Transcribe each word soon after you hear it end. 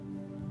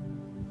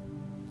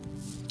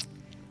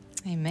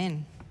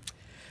Amen.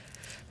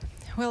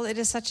 Well, it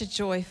is such a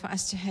joy for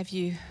us to have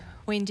you.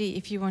 Wendy,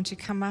 if you want to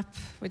come up,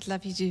 we'd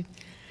love you to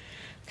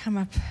come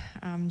up,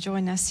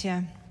 join us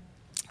here.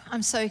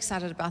 I'm so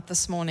excited about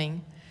this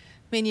morning.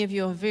 Many of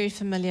you are very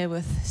familiar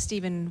with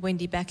Steve and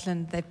Wendy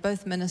Backlund. They've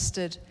both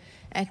ministered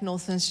at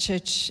Northlands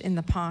Church in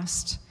the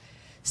past.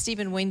 Steve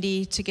and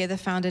Wendy together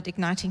founded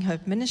Igniting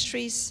Hope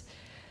Ministries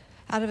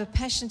out of a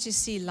passion to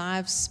see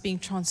lives being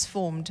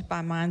transformed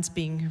by minds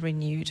being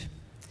renewed.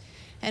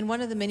 And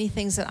one of the many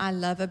things that I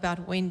love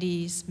about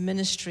Wendy's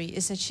ministry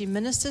is that she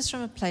ministers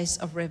from a place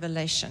of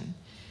revelation.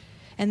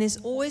 And there's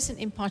always an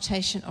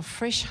impartation of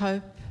fresh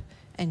hope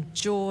and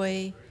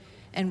joy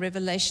and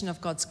revelation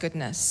of God's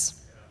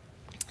goodness.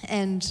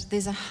 And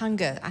there's a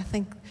hunger. I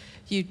think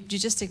you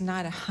just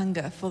ignite a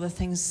hunger for the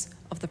things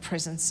of the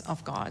presence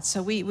of God.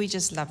 So we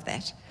just love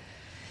that.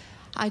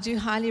 I do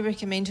highly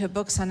recommend her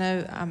books. I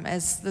know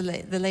as the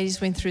ladies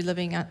went through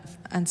Living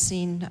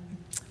Unseen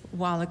a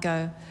while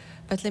ago.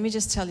 But let me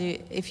just tell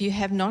you, if you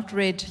have not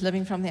read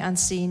Living from the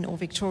Unseen or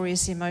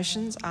Victorious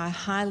Emotions, I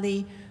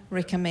highly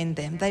recommend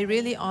them. They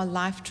really are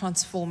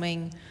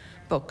life-transforming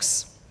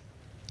books.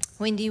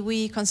 Wendy,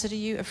 we consider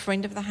you a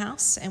friend of the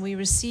house, and we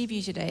receive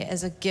you today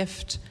as a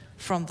gift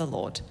from the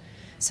Lord.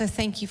 So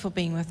thank you for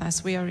being with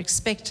us. We are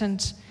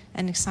expectant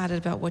and excited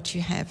about what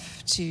you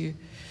have to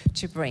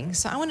bring.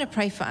 So I want to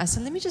pray for us.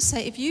 And let me just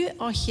say, if you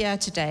are here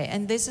today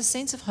and there's a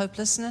sense of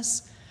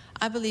hopelessness,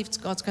 I believe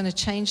God's going to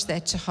change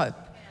that to hope.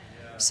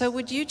 So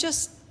would you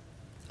just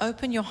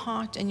open your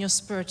heart and your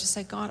spirit to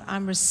say, God,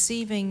 I'm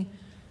receiving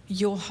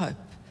your hope,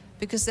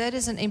 because that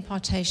is an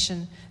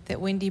impartation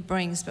that Wendy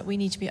brings, but we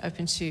need to be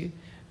open to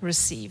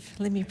receive.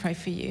 Let me pray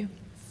for you.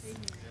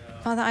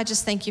 Father, I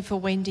just thank you for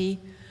Wendy.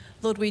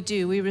 Lord, we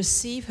do. We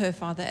receive her,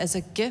 Father, as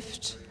a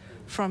gift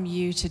from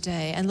you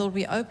today. And Lord,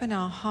 we open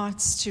our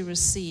hearts to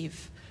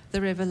receive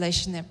the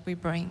revelation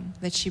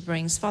that she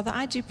brings. Father,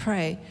 I do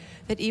pray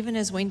that even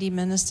as Wendy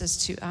ministers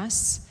to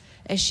us,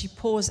 as she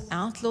pours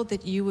out, Lord,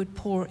 that you would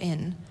pour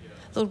in.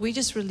 Lord, we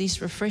just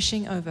release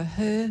refreshing over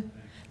her,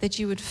 that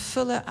you would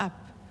fill her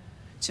up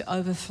to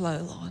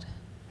overflow, Lord.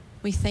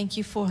 We thank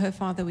you for her,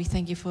 Father. We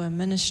thank you for her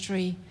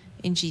ministry.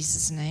 In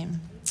Jesus'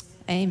 name,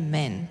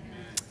 amen.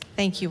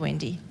 Thank you,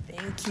 Wendy.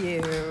 Thank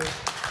you.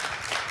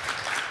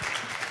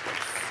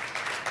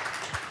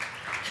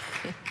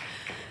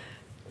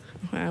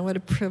 Wow, what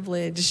a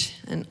privilege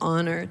and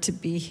honor to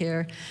be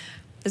here.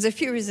 There's a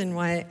few reasons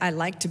why I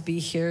like to be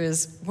here.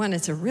 Is one,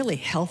 it's a really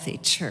healthy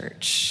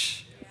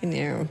church, in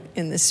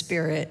the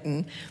spirit.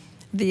 And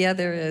the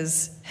other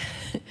is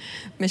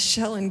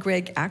Michelle and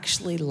Greg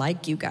actually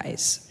like you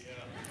guys.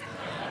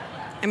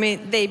 I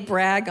mean, they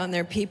brag on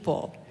their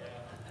people.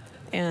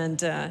 And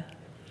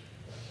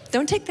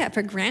don't take that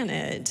for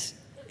granted.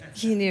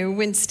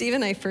 When Steve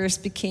and I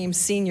first became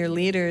senior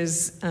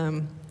leaders, I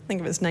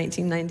think it was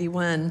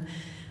 1991,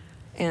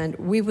 and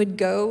we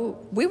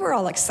were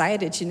all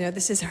excited,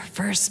 this is our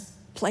first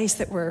place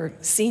that we're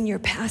senior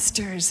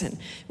pastors. And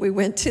we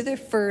went to the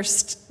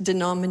first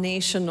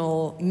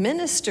denominational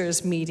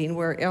ministers meeting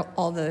where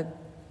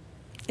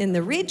in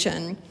the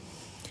region,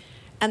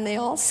 and they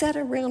all sat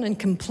around and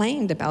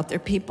complained about their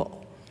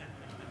people.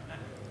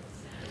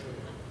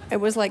 It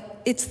was like,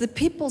 it's the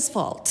people's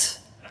fault.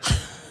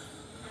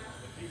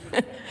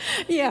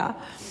 Yeah.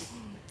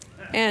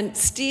 And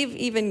Steve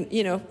even,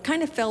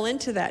 kind of fell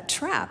into that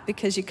trap,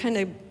 because you kind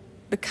of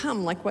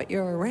become like what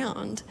you're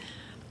around.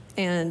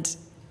 And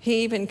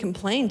he even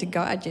complained to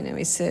God,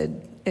 he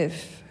said,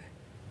 if,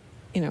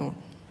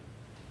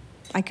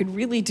 I could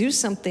really do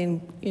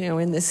something,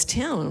 in this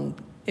town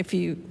if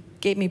you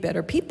gave me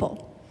better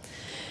people.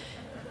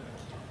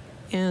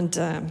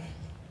 And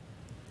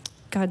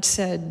God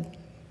said,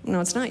 no,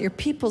 it's not your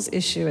people's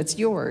issue, it's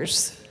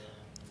yours.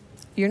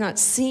 You're not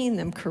seeing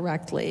them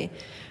correctly.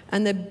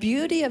 And the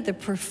beauty of the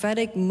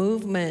prophetic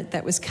movement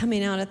that was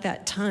coming out at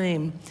that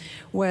time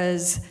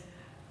was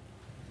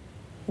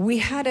we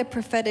had a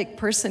prophetic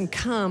person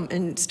come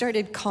and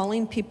started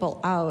calling people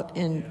out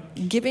and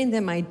giving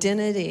them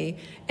identity.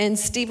 And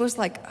Steve was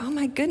like, oh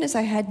my goodness,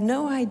 I had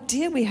no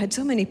idea we had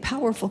so many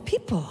powerful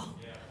people.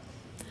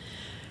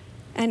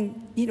 And,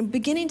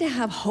 beginning to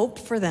have hope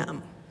for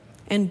them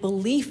and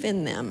belief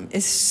in them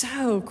is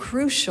so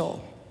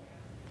crucial.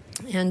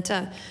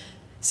 And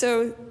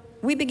so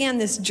we began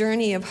this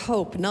journey of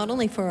hope, not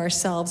only for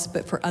ourselves,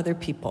 but for other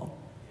people.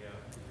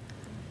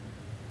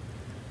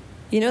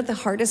 The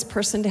hardest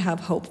person to have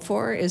hope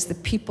for is the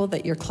people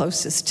that you're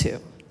closest to.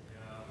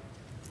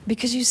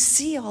 Because you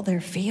see all their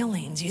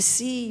feelings. You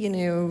see,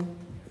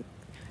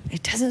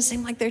 it doesn't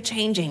seem like they're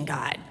changing,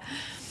 God.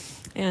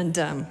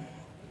 And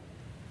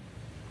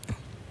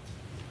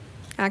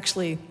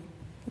actually,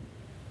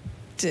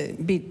 to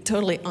be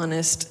totally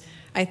honest,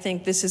 I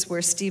think this is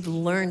where Steve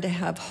learned to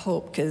have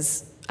hope,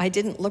 because I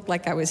didn't look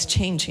like I was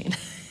changing.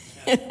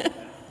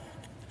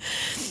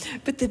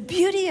 But the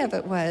beauty of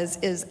it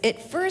is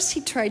at first he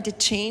tried to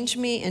change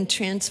me and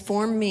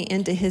transform me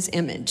into his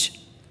image.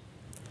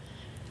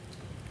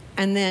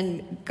 And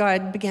then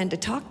God began to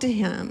talk to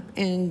him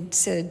and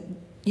said,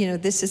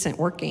 this isn't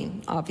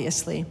working,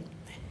 obviously.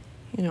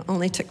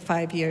 only took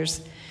 5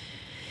 years.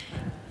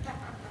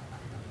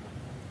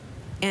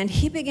 And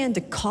he began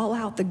to call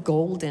out the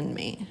gold in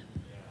me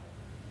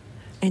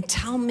and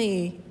tell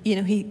me,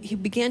 he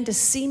began to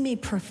see me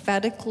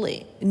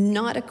prophetically,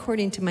 not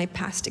according to my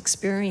past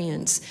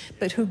experience,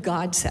 but who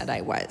God said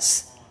I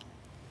was.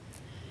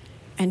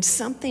 And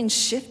something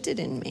shifted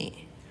in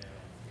me.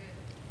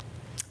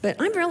 But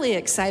I'm really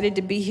excited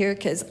to be here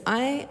because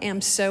I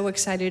am so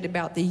excited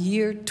about the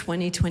year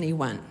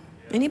 2021.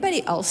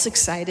 Anybody else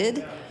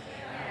excited?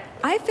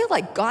 I feel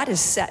like God is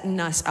setting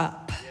us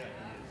up.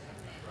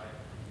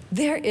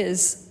 There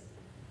is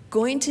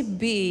going to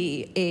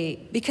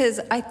be because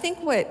I think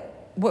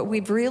what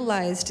we've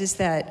realized is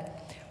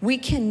that we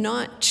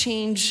cannot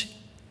change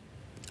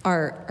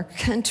our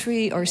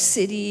country, our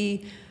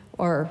city,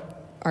 or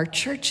our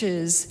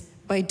churches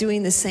by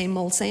doing the same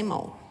old, same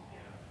old.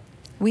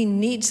 We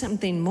need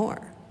something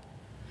more.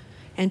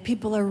 And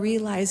people are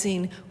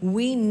realizing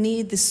we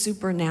need the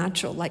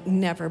supernatural like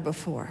never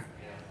before.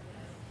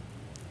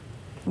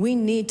 We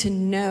need to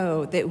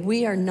know that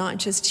we are not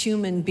just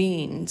human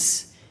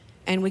beings,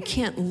 and we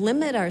can't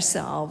limit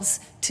ourselves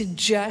to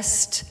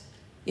just,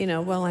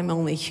 well, I'm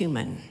only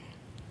human.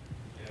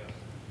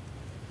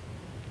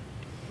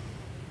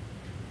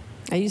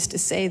 I used to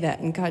say that,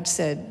 and God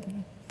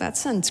said,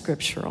 that's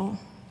unscriptural.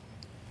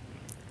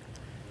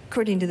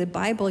 According to the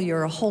Bible,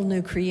 you're a whole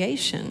new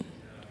creation.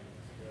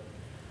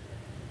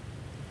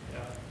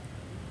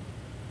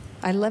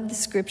 I love the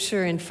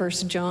scripture in 1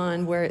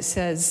 John where it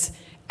says,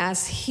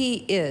 as he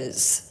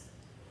is,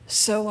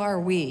 so are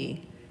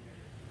we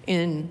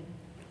in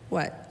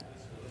what?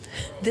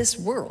 This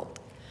world.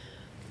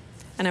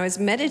 And I was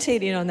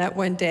meditating on that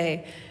one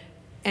day,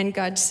 and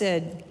God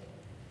said,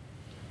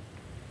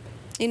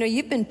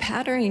 you've been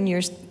patterning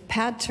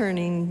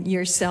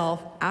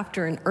yourself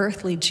after an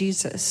earthly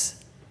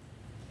Jesus,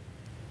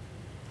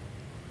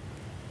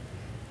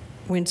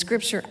 when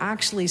Scripture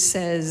actually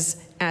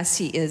says, as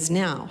he is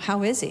now.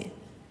 How is he?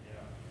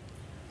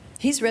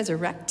 He's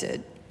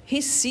resurrected.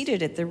 He's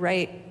seated at the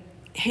right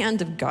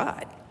hand of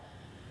God.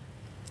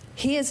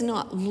 He is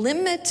not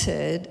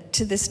limited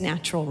to this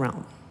natural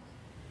realm.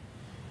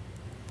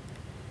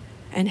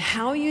 And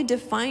how you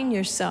define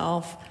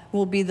yourself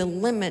will be the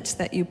limits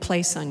that you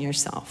place on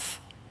yourself.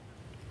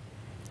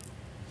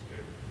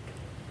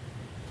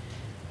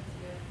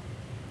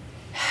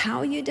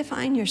 How you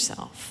define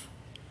yourself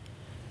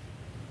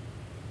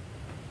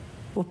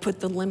will put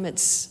the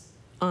limits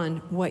on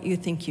what you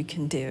think you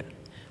can do.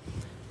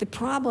 The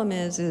problem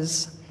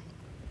is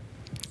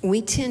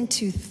we tend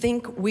to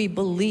think we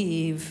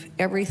believe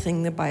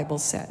everything the Bible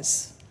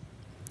says.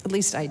 At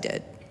least I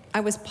did. I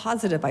was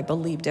positive I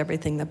believed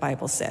everything the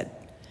Bible said.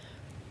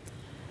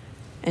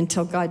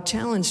 Until God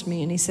challenged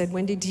me and he said,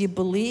 Wendy, do you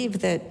believe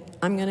that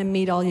I'm going to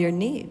meet all your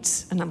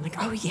needs? And I'm like,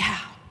 oh yeah.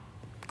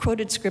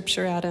 Quoted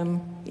scripture at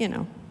him,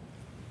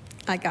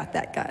 I got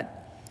that, God.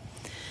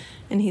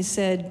 And he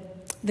said,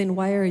 then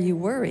why are you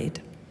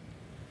worried?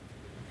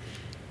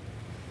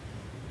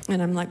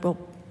 And I'm like, well,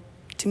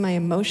 do my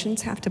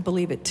emotions have to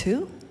believe it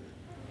too?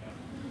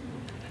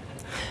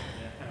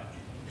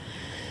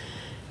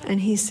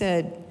 And he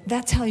said,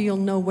 that's how you'll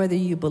know whether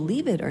you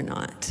believe it or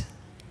not.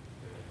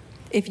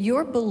 If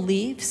your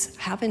beliefs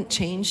haven't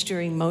changed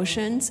your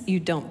emotions, you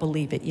don't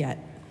believe it yet.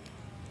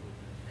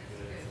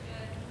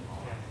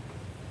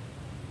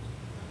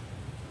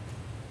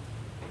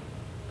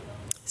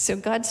 So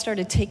God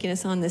started taking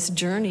us on this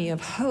journey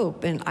of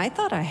hope, and I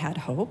thought I had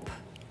hope.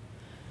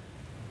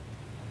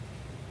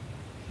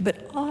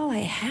 But all I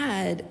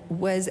had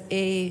was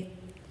a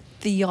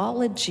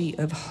theology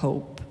of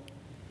hope,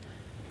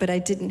 but I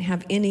didn't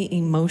have any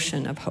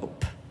emotion of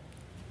hope.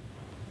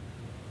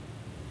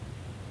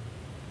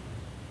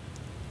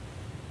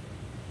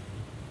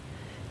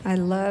 I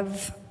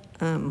love,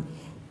 let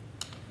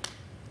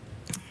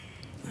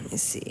me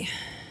see.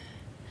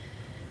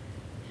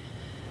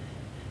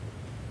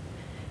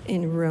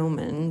 In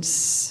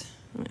Romans,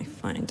 let me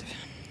find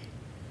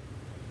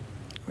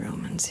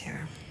Romans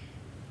here.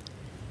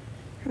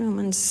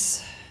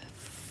 Romans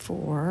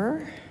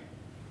 4.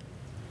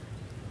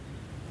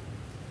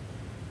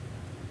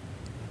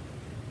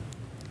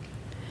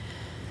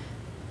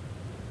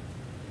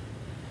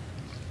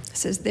 It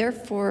says,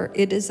 therefore,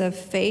 it is of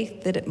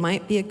faith that it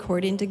might be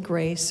according to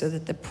grace, so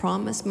that the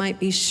promise might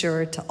be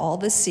sure to all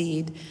the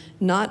seed,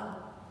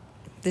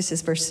 this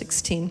is verse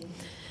 16,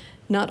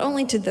 not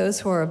only to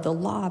those who are of the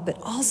law, but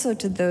also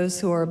to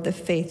those who are of the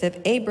faith of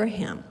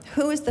Abraham,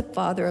 who is the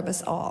father of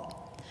us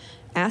all.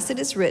 As it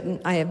is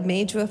written, I have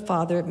made you a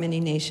father of many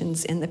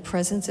nations in the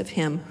presence of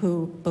him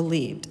who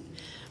believed.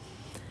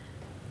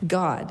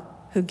 God,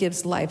 who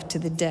gives life to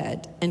the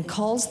dead and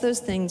calls those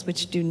things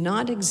which do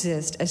not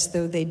exist as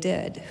though they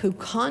did, who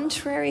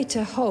contrary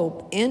to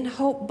hope, in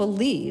hope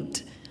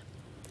believed,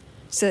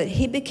 so that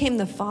he became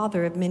the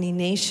father of many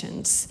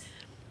nations,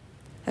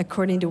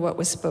 according to what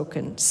was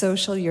spoken, so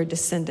shall your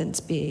descendants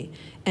be.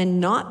 And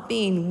not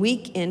being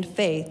weak in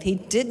faith, he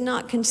did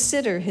not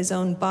consider his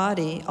own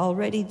body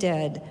already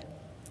dead,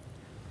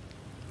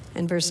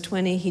 And verse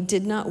 20, he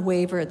did not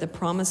waver at the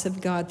promise of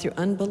God through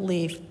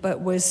unbelief, but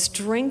was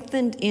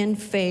strengthened in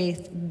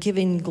faith,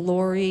 giving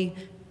glory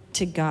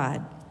to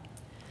God.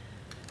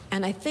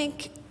 And I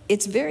think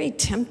it's very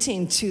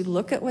tempting to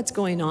look at what's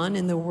going on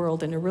in the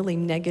world in a really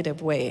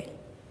negative way.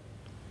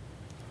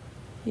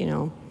 You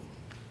know,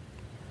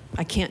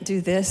 I can't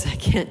do this, I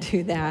can't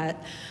do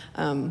that.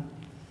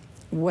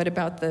 What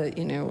about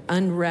the,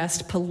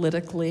 unrest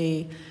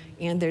politically?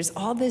 And there's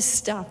all this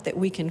stuff that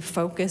we can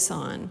focus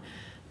on.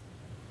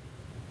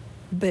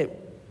 But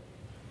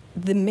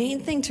the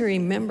main thing to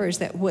remember is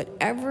that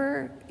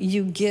whatever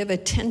you give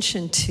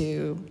attention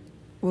to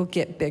will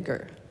get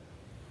bigger.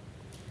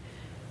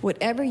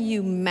 Whatever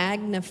you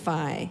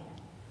magnify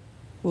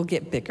will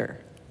get bigger.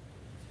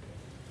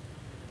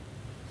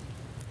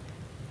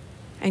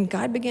 And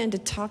God began to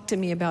talk to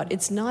me about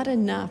it's not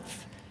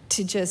enough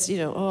to just,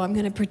 I'm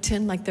going to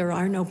pretend like there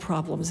are no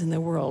problems in the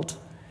world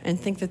and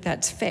think that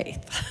that's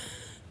faith.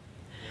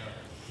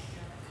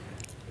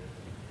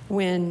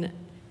 When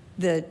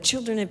the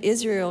children of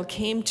Israel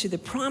came to the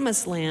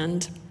promised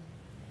land,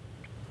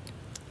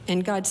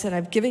 and God said,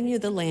 I've given you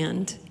the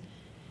land,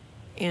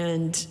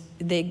 and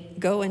they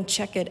go and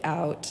check it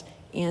out,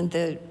 and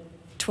the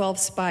 12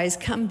 spies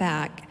come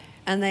back,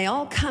 and they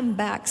all come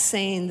back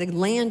saying the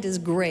land is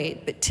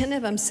great, but 10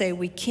 of them say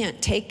we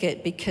can't take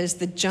it because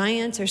the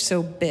giants are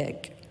so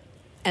big.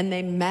 And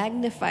they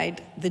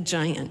magnified the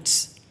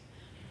giants.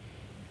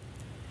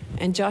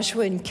 And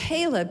Joshua and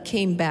Caleb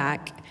came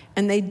back,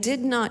 and they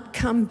did not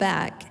come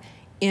back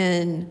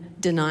in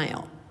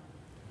denial.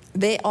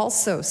 They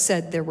also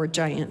said there were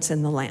giants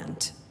in the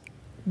land,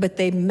 but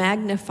they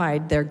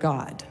magnified their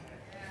God.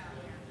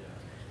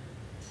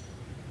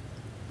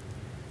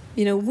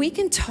 We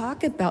can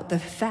talk about the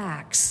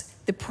facts.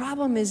 The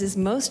problem is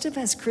most of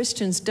us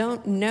Christians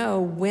don't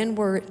know when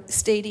we're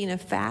stating a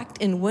fact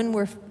and when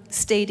we're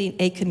stating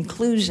a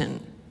conclusion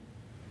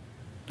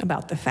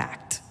about the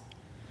fact.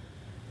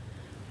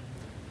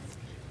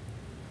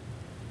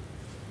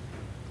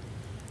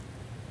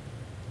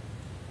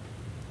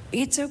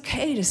 It's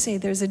okay to say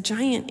there's a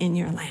giant in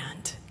your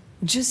land.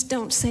 Just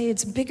don't say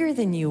it's bigger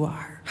than you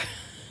are.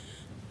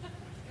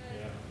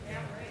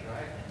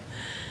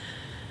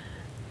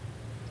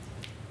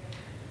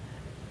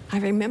 I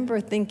remember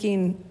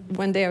thinking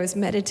one day I was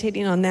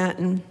meditating on that,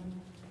 and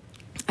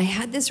I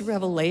had this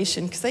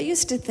revelation, because I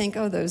used to think,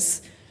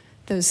 those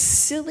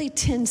silly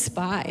 10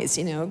 spies,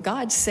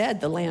 God said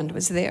the land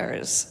was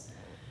theirs.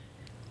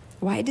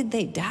 Why did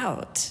they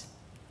doubt?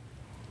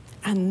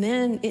 And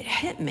then it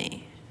hit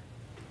me.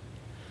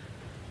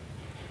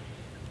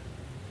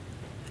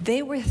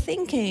 They were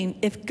thinking,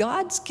 if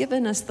God's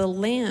given us the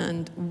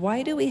land,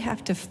 why do we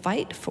have to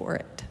fight for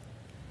it?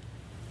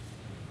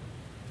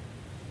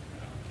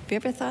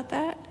 Have you ever thought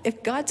that?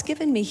 If God's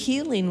given me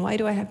healing, why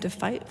do I have to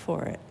fight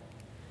for it?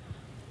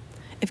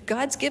 If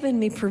God's given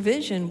me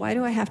provision, why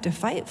do I have to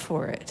fight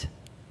for it?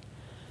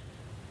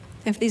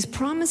 If these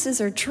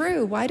promises are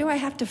true, why do I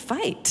have to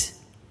fight?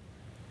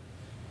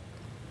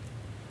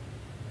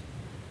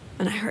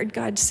 And I heard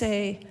God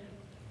say,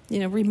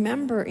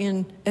 remember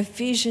in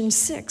Ephesians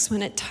 6,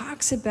 when it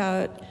talks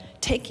about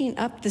taking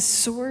up the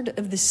sword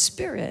of the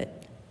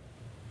Spirit,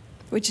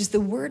 which is the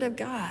Word of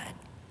God.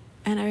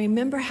 And I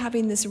remember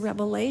having this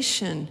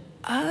revelation,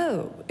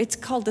 it's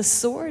called a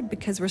sword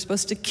because we're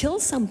supposed to kill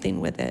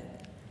something with it.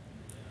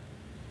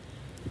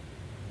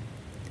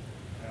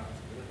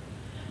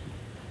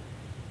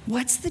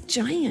 What's the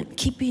giant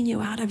keeping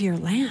you out of your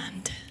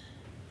land?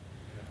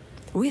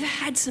 We've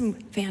had some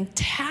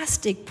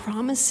fantastic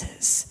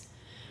promises.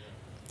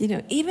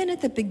 Even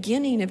at the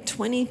beginning of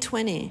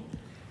 2020,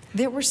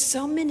 there were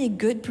so many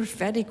good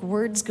prophetic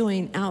words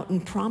going out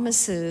and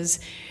promises.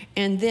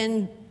 And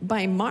then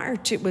by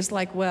March, it was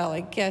like, well,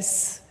 I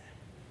guess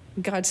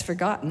God's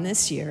forgotten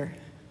this year.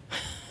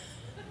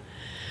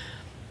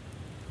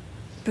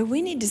 But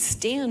we need to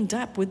stand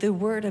up with the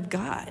Word of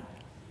God.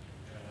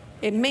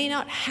 It may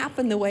not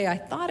happen the way I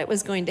thought it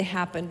was going to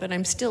happen, but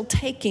I'm still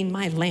taking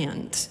my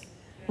land.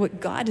 What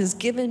God has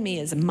given me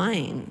is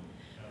mine.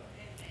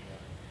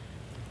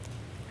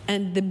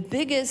 And the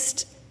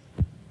biggest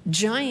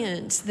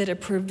giants that are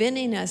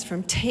preventing us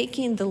from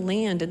taking the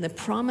land and the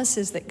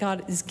promises that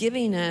God is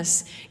giving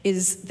us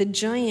is the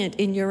giant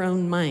in your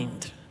own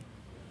mind,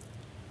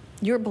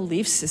 your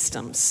belief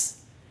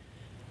systems.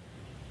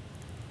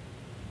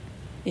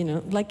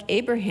 Like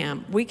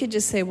Abraham, we could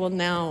just say, well,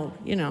 now,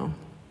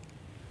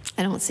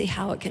 I don't see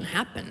how it can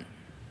happen.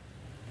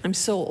 I'm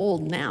so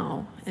old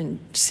now, and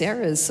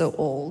Sarah is so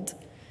old.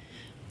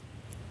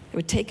 It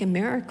would take a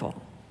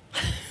miracle.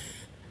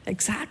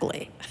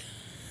 Exactly.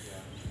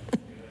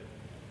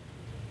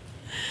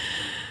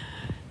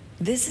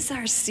 This is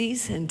our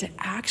season to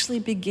actually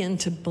begin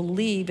to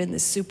believe in the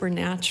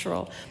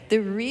supernatural. The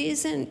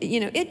reason,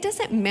 it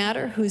doesn't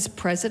matter who's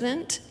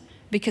president,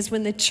 because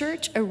when the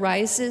church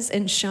arises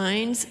and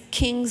shines,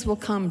 kings will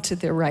come to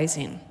their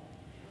rising.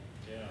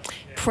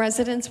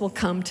 Presidents will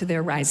come to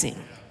their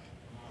rising.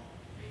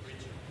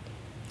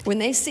 When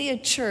they see a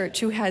church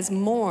who has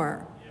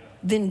more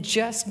than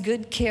just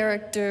good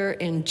character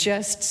and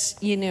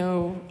just,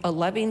 a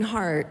loving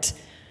heart.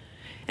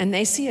 And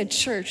they see a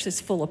church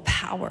that's full of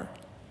power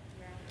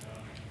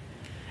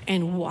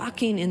and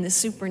walking in the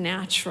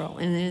supernatural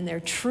and in their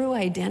true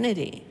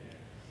identity.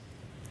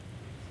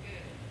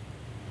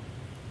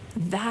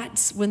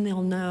 That's when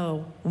they'll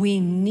know we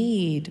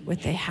need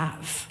what they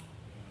have.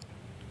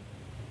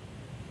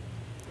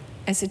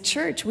 As a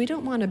church, we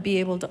don't want to be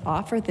able to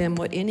offer them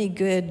what any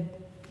good,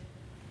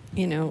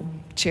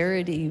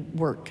 charity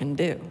work can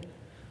do.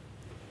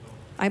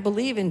 I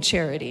believe in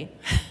charity.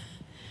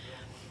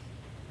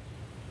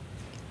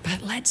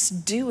 But let's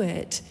do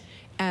it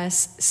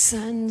as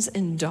sons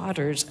and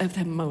daughters of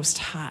the Most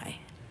High,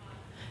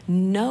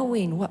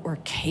 knowing what we're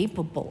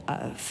capable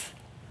of.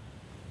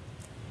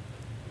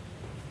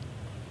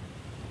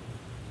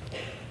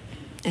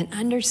 And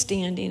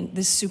understanding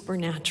the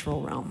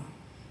supernatural realm.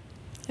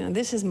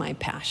 This is my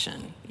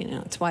passion.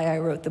 It's why I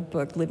wrote the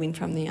book, Living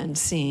from the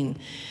Unseen,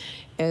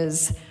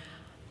 is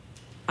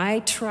I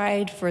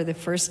tried for the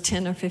first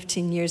 10 or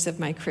 15 years of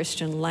my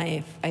Christian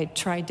life, I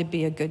tried to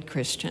be a good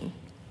Christian.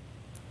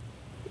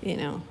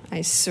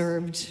 I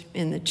served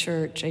in the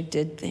church, I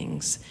did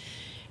things,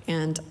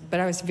 but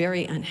I was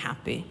very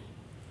unhappy.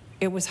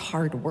 It was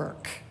hard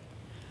work.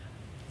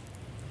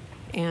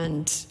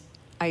 And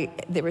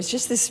there was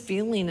just this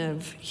feeling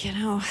of,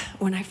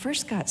 when I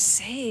first got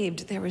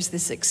saved, there was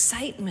this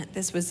excitement.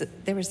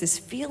 There was this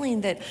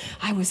feeling that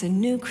I was a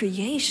new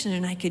creation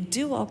and I could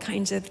do all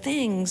kinds of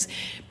things.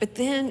 But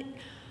then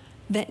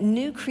that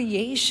new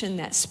creation,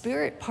 that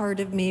spirit part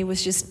of me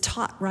was just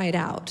taught right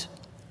out.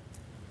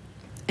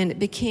 And it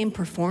became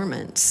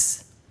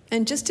performance.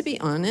 And just to be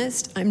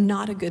honest, I'm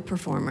not a good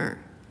performer.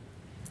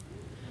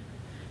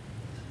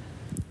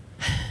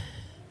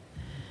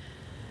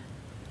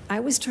 I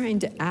was trying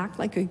to act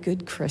like a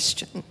good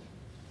Christian.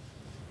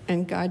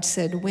 And God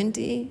said,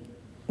 Wendy,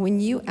 when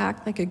you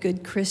act like a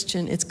good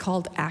Christian, it's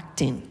called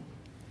acting.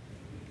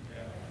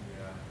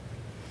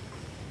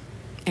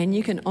 And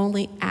you can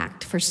only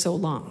act for so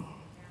long.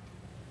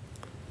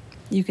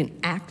 You can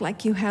act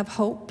like you have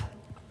hope.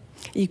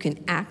 You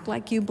can act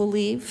like you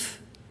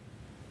believe.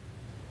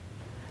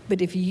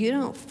 But if you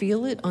don't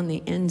feel it on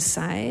the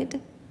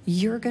inside,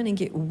 you're going to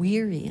get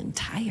weary and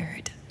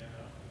tired.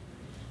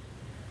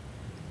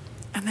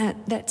 And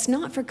that's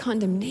not for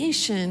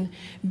condemnation,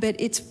 but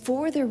it's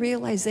for the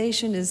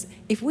realization is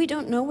if we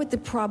don't know what the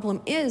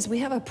problem is, we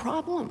have a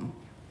problem.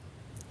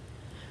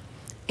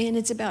 And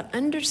it's about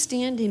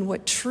understanding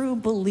what true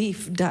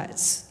belief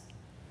does.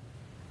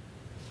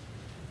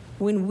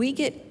 When we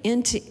get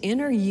into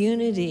inner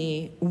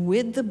unity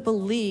with the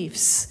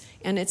beliefs,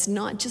 and it's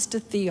not just a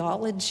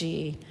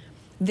theology,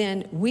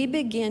 then we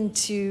begin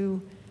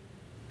to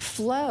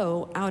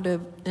flow out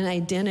of an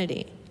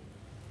identity.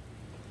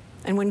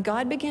 And when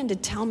God began to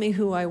tell me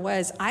who I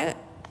was, I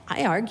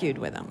argued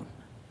with him.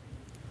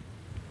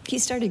 He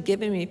started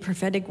giving me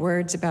prophetic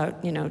words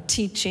about,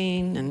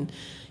 teaching and,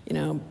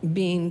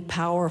 being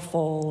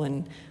powerful.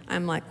 And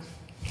I'm like,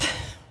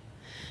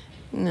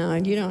 no,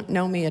 you don't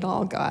know me at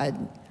all,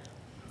 God.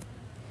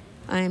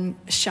 I'm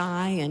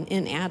shy and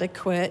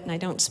inadequate, and I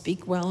don't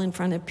speak well in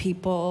front of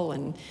people.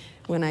 And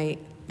when I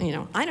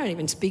don't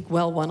even speak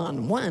well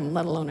one-on-one,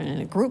 let alone in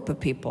a group of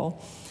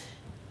people.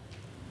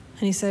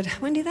 And he said,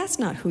 Wendy, that's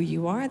not who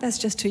you are. That's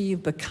just who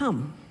you've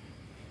become.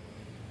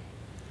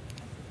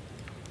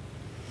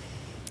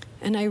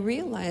 And I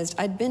realized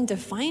I'd been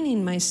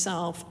defining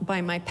myself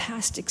by my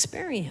past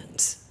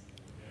experience.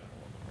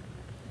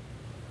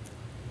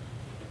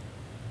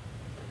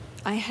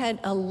 I had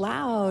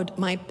allowed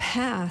my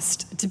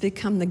past to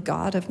become the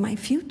God of my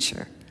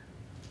future.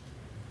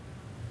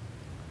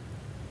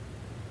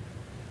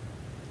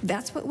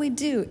 That's what we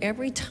do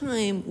every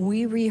time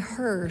we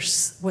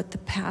rehearse what the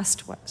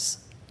past was.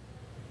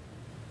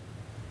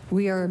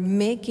 We are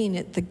making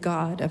it the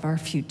God of our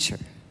future.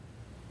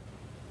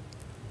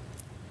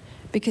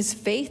 Because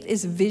faith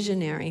is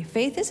visionary.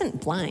 Faith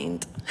isn't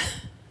blind.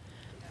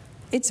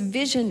 It's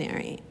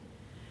visionary.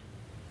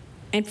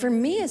 And for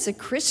me as a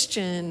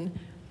Christian,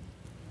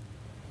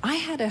 I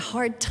had a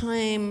hard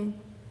time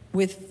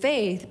with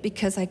faith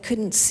because I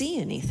couldn't see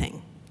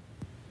anything.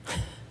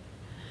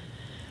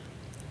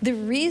 The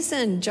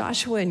reason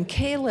Joshua and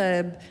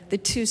Caleb, the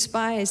two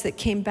spies that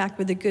came back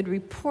with a good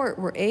report,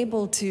 were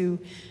able to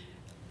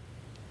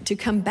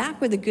come back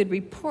with a good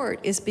report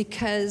is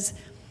because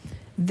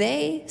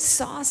they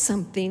saw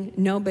something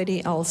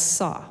nobody else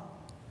saw.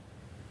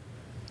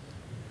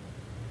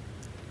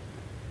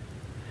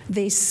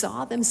 They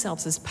saw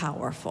themselves as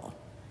powerful.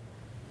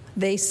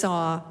 They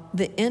saw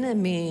the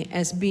enemy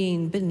as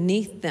being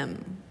beneath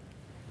them.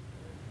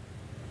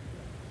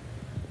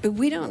 But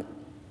we don't,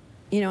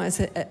 as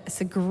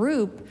a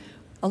group,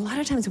 a lot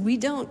of times we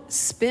don't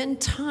spend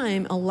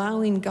time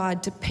allowing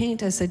God to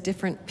paint us a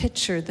different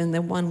picture than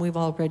the one we've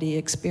already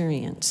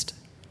experienced.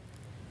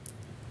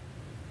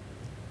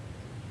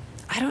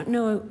 I don't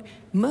know,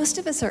 most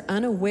of us are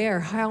unaware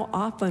how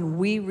often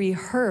we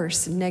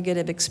rehearse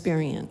negative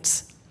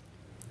experience.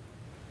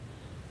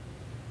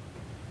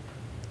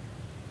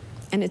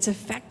 And And it's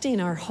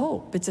affecting our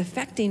hope. It's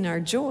affecting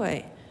our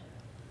joy.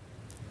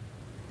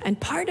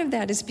 And part of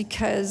that is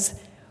because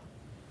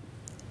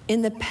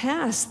in the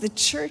past, the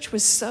church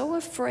was so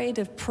afraid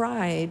of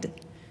pride,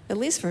 at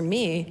least for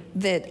me,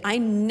 that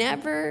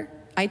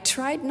I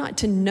tried not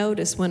to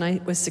notice when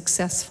I was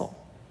successful.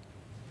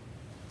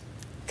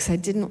 Because I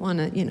didn't want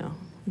to,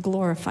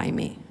 glorify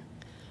me.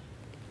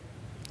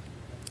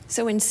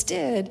 So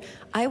instead,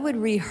 I would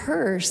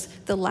rehearse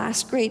the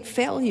last great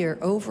failure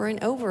over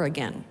and over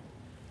again.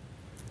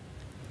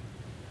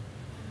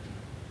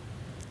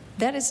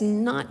 That is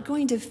not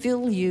going to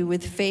fill you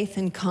with faith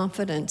and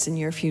confidence in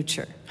your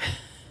future.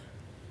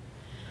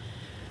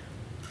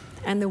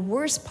 And the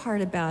worst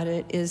part about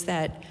it is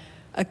that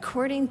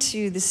according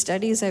to the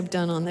studies I've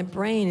done on the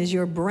brain, is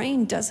your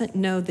brain doesn't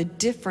know the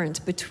difference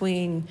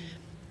between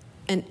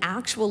an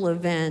actual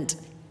event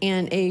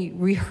and a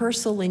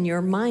rehearsal in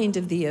your mind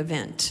of the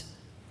event.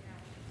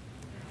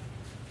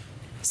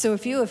 So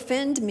if you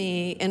offend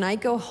me and I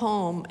go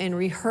home and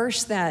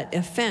rehearse that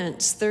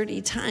offense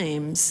 30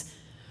 times,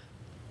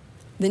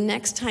 the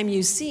next time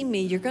you see me,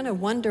 you're going to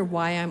wonder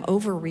why I'm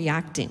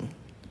overreacting.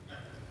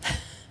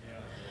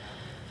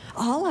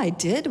 All I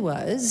did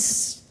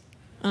was,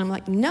 and I'm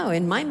like, no,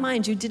 in my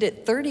mind, you did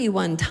it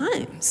 31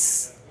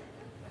 times.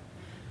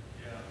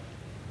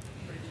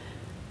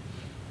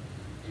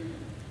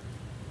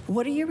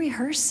 What are you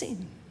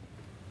rehearsing?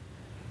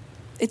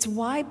 It's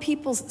why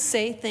people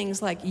say things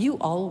like, you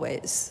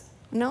always.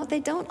 No,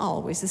 they don't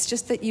always. It's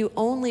just that you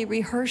only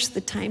rehearse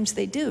the times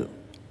they do.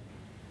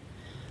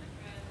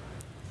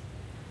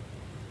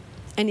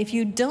 And if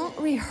you don't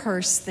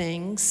rehearse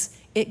things,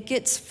 it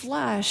gets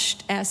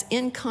flushed as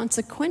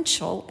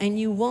inconsequential and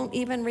you won't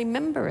even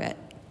remember it.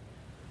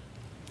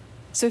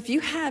 So if you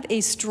have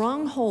a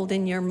stronghold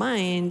in your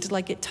mind,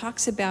 like it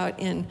talks about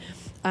in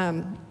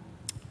 1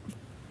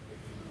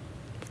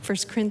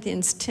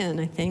 Corinthians 10,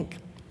 I think,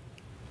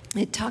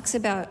 it talks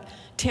about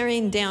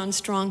tearing down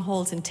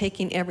strongholds and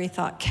taking every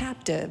thought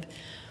captive.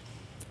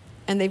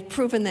 And they've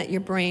proven that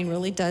your brain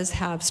really does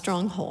have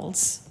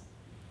strongholds.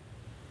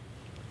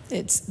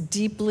 It's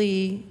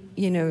deeply,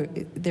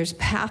 there's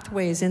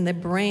pathways in the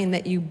brain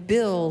that you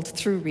build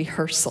through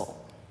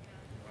rehearsal.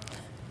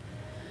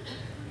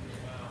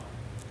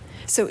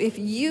 So if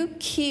you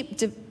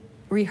keep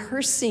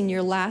rehearsing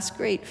your last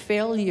great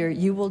failure,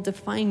 you will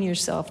define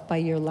yourself by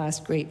your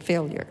last great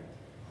failure.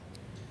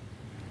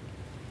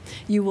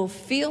 You will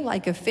feel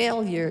like a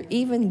failure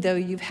even though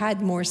you've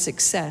had more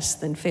success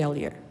than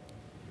failure.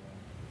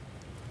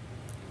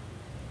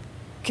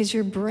 Because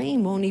your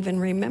brain won't even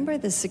remember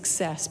the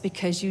success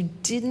because you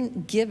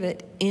didn't give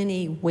it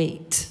any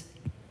weight.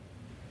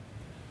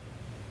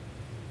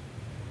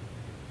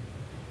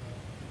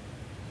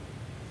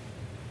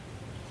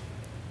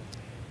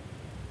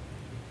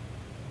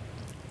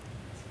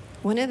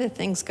 One of the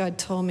things God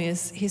told me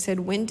is, he said,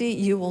 Wendy,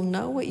 you will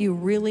know what you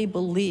really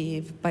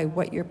believe by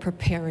what you're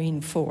preparing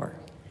for.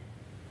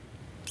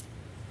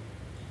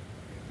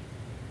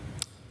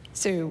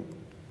 So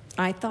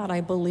I thought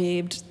I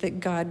believed that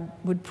God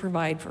would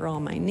provide for all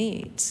my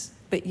needs,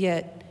 but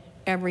yet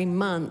every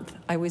month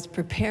I was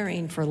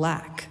preparing for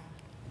lack.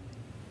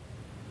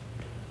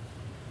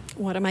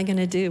 What am I going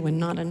to do when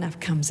not enough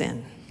comes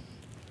in?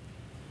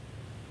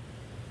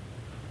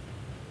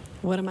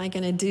 What am I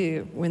going to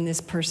do when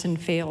this person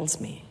fails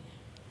me?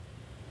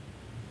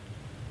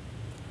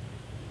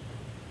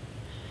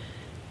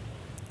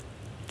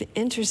 The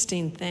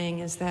interesting thing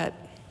is that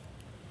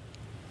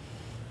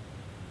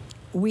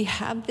we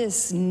have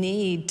this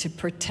need to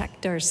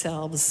protect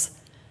ourselves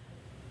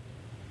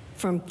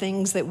from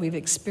things that we've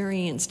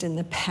experienced in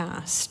the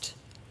past.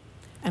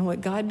 And what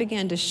God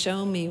began to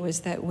show me was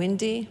that,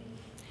 Wendy,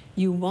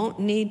 you won't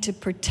need to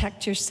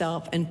protect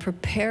yourself and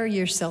prepare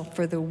yourself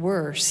for the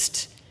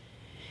worst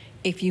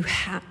if you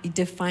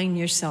define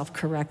yourself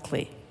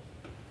correctly.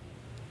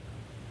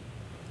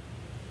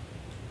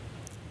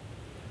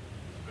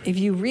 If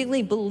you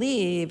really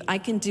believe I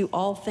can do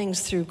all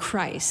things through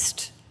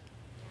Christ,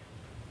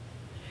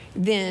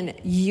 then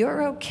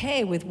you're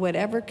okay with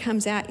whatever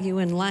comes at you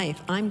in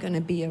life. I'm going to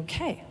be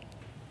okay.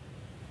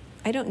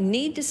 I don't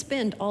need to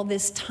spend all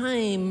this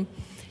time,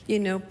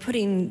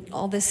 putting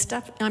all this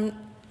stuff.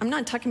 I'm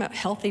not talking about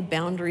healthy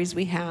boundaries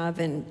we have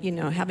and,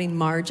 having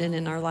margin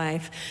in our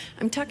life.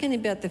 I'm talking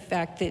about the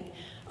fact that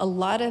a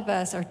lot of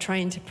us are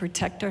trying to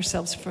protect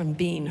ourselves from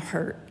being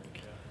hurt.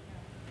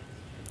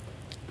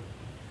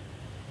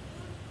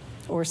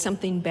 Or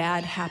something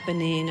bad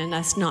happening and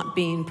us not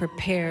being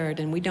prepared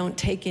and we don't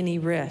take any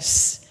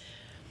risks.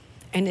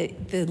 And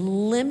the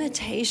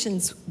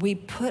limitations we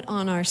put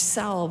on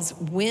ourselves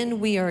when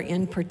we are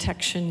in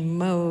protection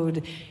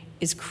mode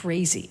is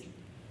crazy.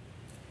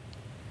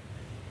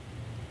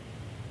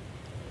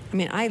 I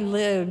mean, I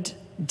lived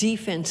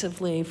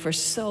defensively for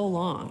so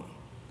long.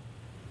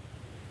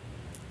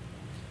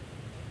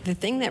 The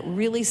thing that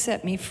really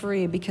set me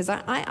free, because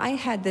I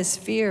had this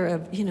fear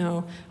of,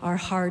 our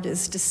heart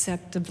is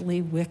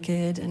deceptively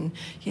wicked, and,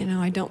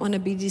 I don't want to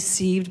be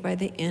deceived by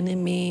the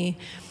enemy.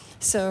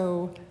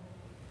 So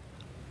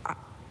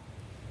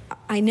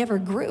I never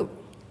grew.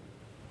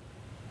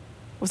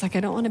 was like, I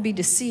don't want to be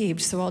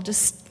deceived, so I'll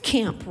just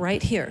camp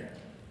right here.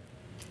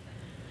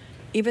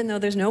 Even though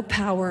there's no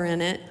power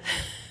in it,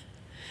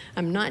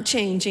 I'm not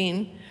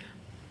changing.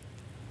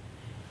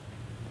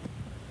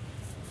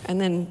 And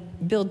then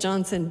Bill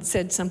Johnson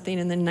said something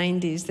in the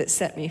 90s that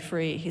set me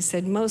free. He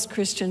said, most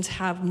Christians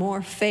have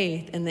more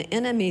faith in the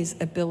enemy's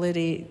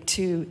ability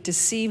to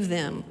deceive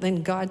them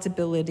than God's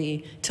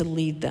ability to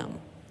lead them.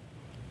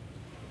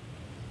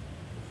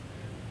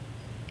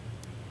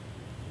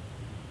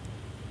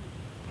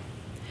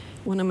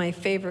 One of my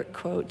favorite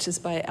quotes is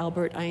by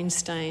Albert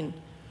Einstein.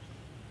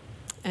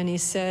 And he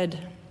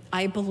said,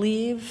 I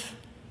believe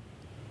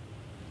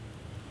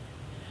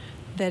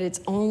that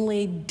it's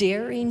only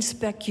daring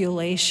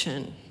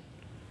speculation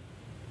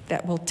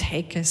that will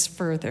take us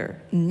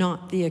further,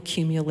 not the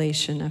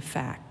accumulation of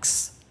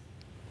facts.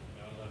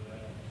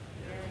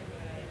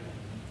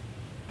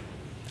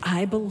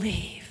 I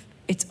believe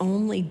it's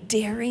only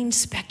daring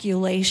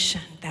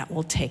speculation that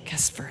will take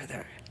us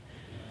further.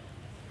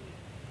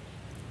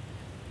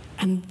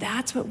 And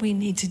that's what we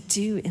need to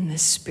do in the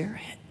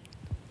Spirit.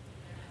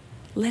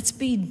 Let's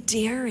be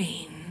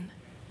daring.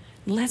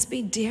 Let's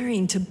be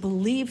daring to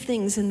believe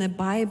things in the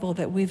Bible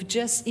that we've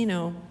just,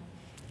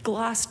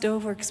 glossed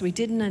over because we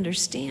didn't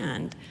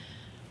understand.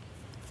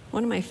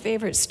 One of my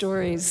favorite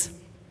stories,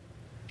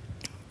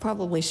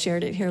 probably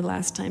shared it here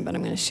last time, but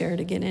I'm going to share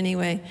it again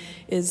anyway,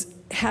 is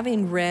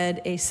having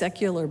read a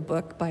secular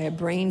book by a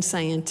brain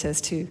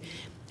scientist who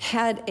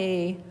had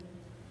a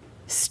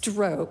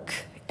stroke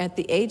at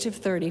the age of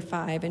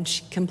 35, and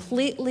she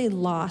completely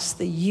lost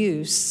the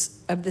use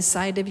of the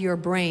side of your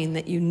brain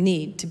that you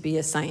need to be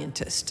a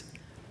scientist.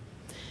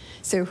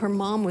 So her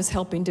mom was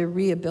helping to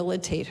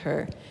rehabilitate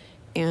her,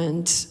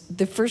 and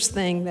the first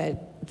thing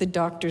that the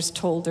doctors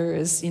told her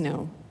is,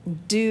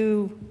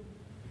 do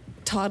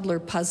toddler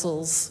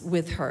puzzles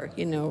with her,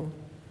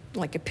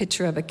 like a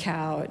picture of a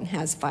cow, and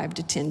has 5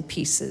 to 10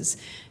 pieces,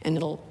 and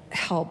it'll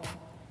help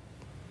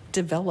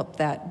develop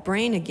that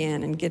brain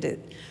again and get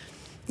it,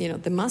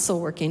 the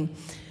muscle working.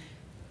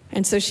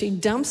 And so she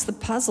dumps the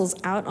puzzles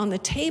out on the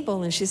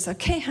table, and she says,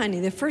 okay, honey,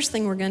 the first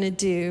thing we're going to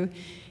do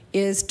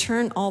is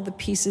turn all the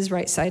pieces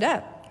right side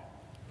up.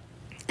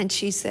 And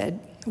she said,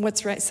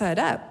 what's right side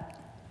up?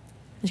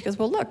 And she goes,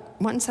 well,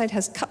 look, one side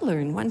has color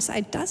and one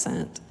side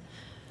doesn't.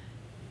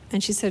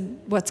 And she said,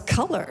 what's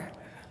color?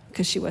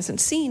 Because she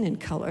wasn't seeing in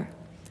color.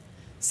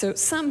 So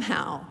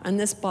somehow, and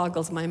this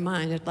boggles my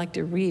mind, I'd like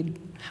to read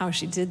how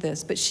she did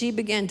this, but she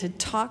began to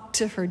talk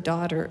to her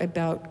daughter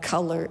about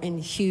color and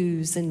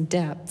hues and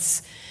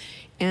depths.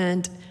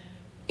 And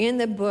in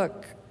the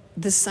book,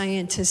 the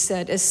scientist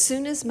said, as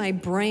soon as my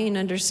brain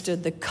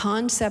understood the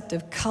concept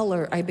of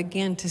color, I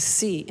began to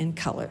see in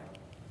color.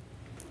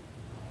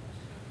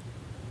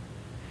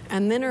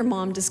 And then her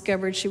mom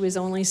discovered she was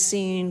only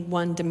seeing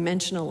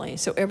one-dimensionally,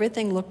 so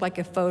everything looked like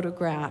a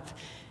photograph.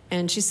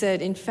 And she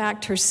said, in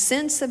fact, her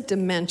sense of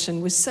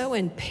dimension was so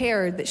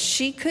impaired that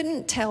she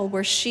couldn't tell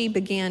where she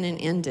began and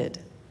ended.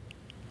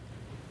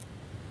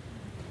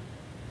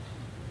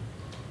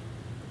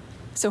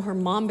 So her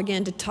mom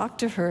began to talk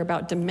to her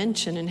about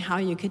dimension and how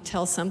you could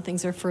tell some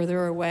things are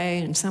further away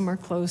and some are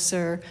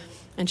closer.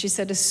 And she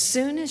said, as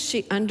soon as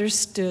she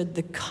understood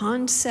the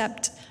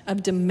concept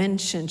of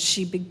dimension,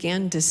 she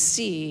began to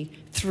see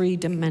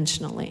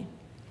three-dimensionally.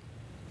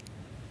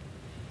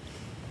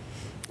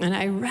 And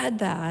I read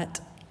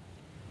that,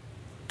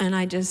 and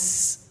I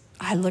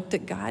looked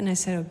at God and I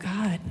said, oh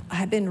God,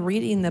 I've been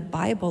reading the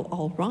Bible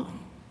all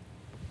wrong.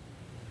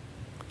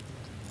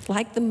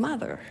 Like the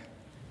mother.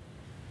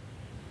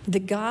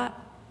 God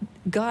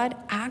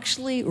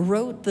actually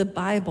wrote the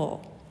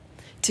Bible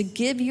to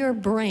give your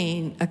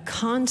brain a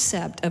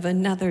concept of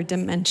another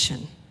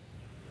dimension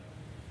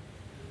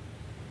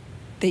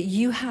that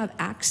you have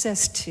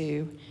access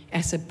to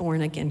as a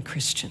born-again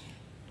Christian.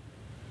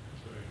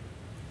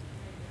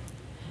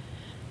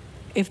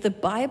 If the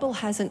Bible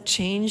hasn't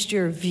changed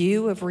your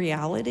view of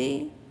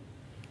reality,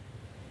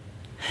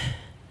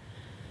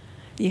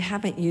 you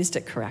haven't used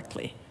it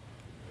correctly.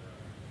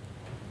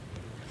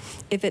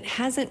 If it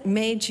hasn't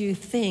made you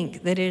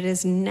think that it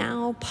is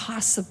now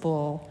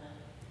possible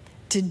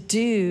to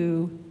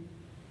do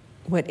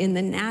what in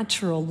the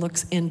natural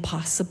looks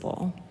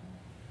impossible,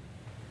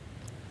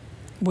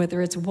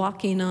 whether it's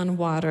walking on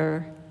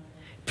water,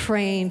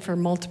 praying for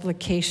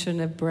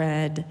multiplication of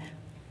bread.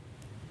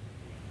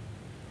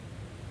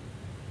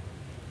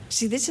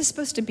 See, this is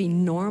supposed to be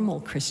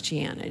normal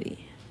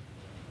Christianity.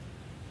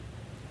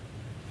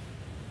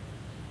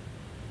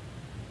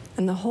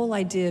 And the whole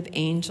idea of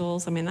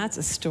angels, that's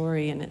a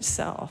story in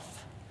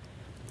itself.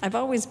 I've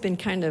always been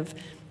kind of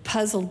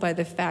puzzled by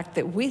the fact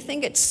that we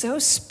think it's so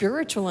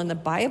spiritual in the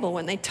Bible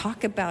when they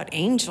talk about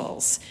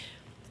angels.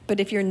 But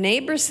if your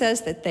neighbor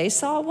says that they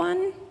saw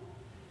one,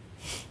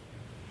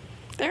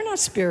 they're not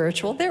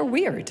spiritual, they're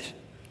weird.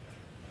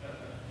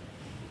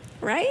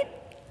 Right?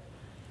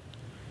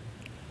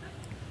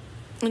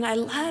 And I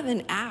love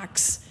in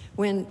Acts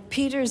when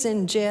Peter's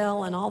in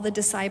jail and all the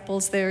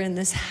disciples, they're in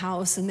this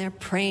house and they're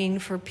praying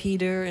for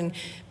Peter, and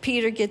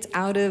Peter gets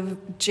out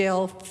of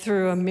jail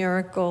through a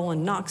miracle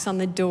and knocks on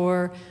the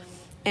door,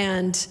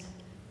 and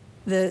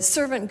the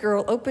servant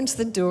girl opens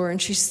the door,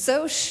 and she's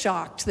so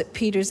shocked that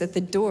Peter's at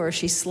the door,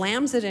 she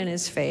slams it in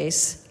his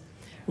face,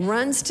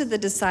 runs to the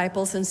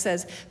disciples and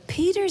says,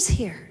 "Peter's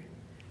here."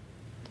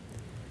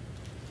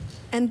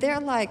 And they're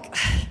like,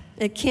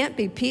 "It can't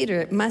be Peter,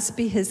 it must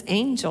be his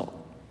angel."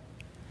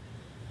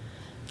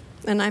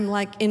 And I'm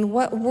like, in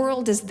what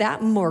world is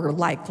that more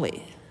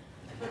likely?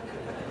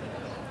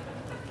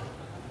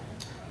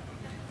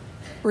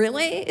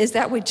 Really? Is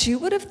that what you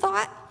would have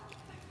thought?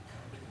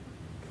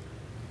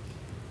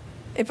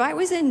 If I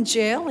was in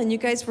jail and you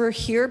guys were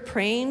here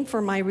praying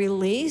for my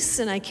release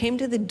and I came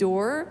to the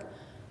door,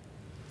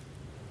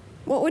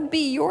 what would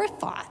be your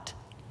thought?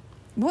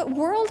 What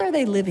world are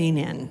they living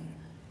in?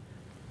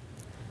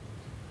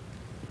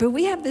 But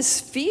we have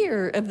this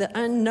fear of the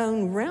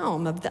unknown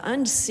realm, of the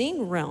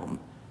unseen realm,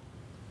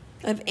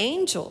 of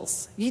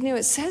angels. You know,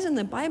 it says in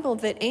the Bible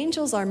that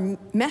angels are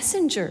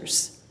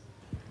messengers.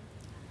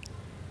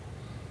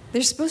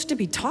 They're supposed to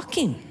be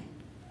talking.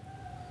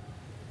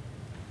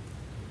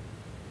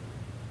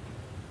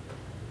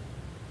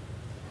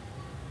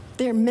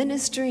 They're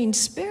ministering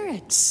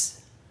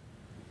spirits.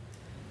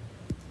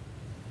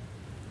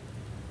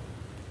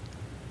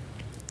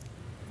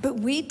 But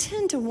we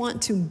tend to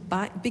want to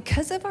buy,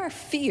 because of our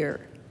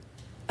fear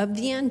of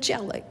the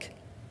angelic,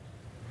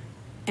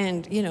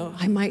 and, you know,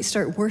 I might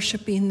start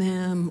worshiping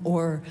them,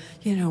 or,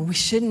 you know, we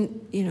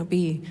shouldn't, you know,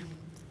 be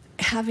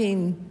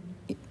having,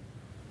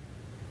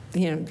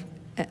 you know,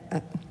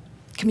 a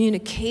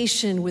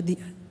communication with the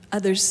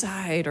other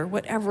side, or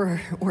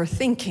whatever we're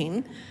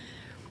thinking.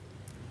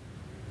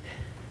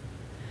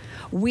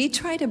 We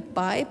try to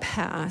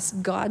bypass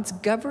God's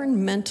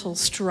governmental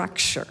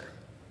structure.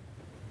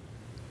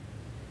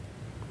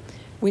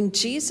 When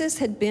Jesus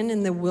had been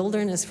in the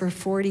wilderness for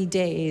 40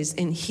 days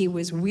and he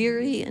was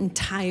weary and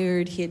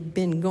tired, he had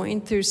been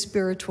going through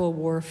spiritual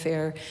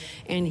warfare,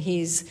 and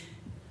he's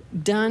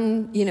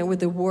done, you know, with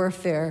the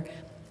warfare,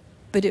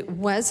 but it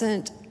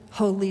wasn't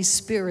Holy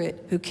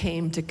Spirit who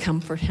came to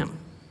comfort him.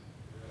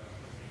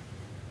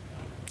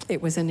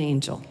 It was an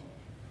angel,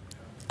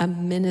 a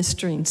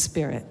ministering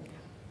spirit.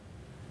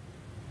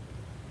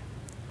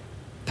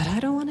 But I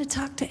don't want to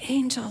talk to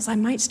angels. I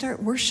might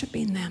start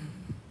worshiping them.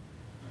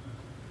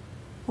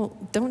 Well,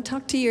 don't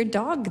talk to your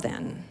dog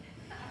then.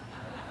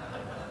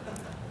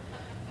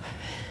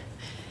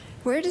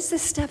 Where does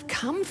this stuff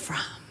come from?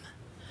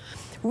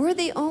 We're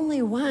the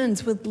only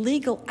ones with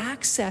legal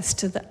access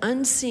to the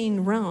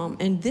unseen realm,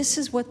 and this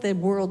is what the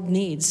world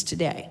needs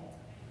today.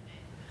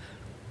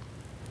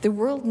 The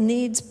world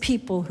needs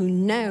people who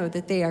know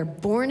that they are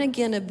born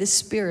again of the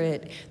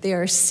Spirit, they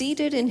are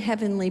seated in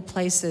heavenly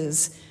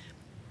places.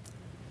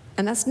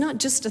 And that's not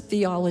just a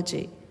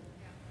theology.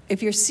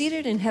 If you're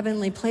seated in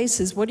heavenly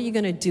places, what are you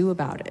going to do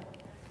about it?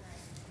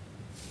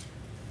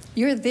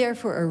 You're there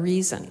for a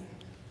reason.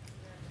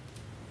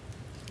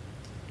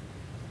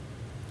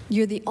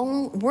 We're the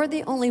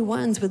only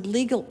ones with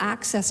legal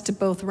access to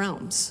both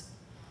realms,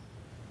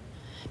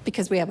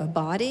 because we have a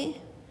body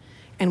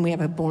and we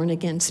have a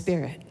born-again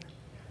spirit.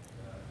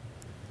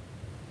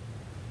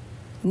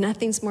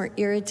 Nothing's more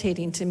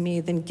irritating to me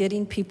than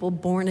getting people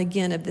born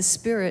again of the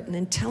Spirit and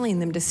then telling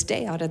them to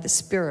stay out of the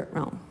spirit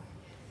realm.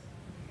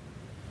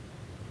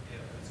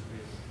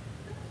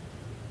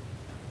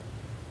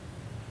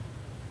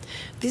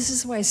 This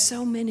is why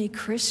so many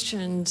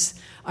Christians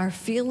are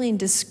feeling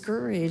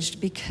discouraged,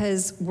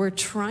 because we're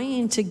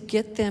trying to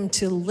get them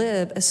to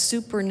live a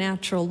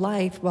supernatural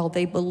life while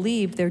they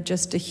believe they're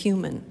just a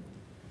human.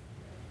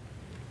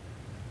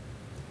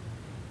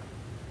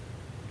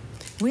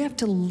 We have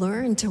to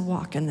learn to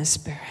walk in the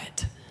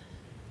Spirit.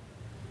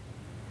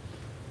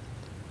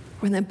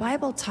 When the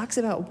Bible talks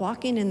about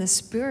walking in the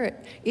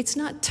Spirit, it's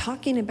not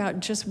talking about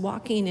just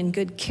walking in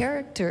good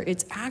character.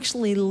 It's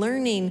actually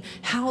learning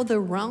how the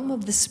realm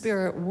of the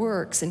Spirit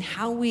works and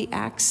how we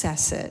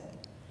access it,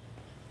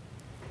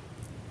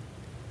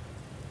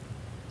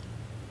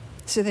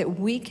 so that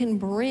we can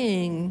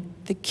bring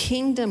the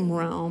kingdom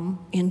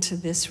realm into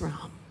this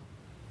realm.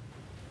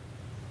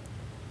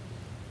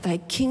 Thy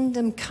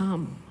kingdom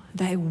come.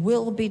 Thy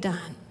will be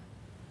done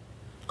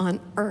on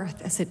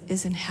earth as it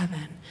is in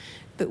heaven.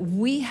 But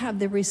we have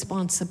the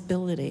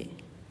responsibility.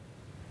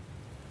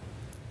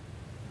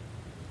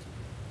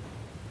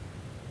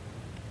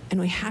 And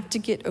we have to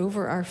get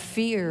over our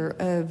fear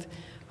of,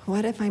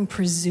 what if I'm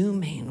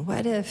presuming?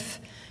 What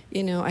if,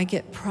 you know, I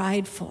get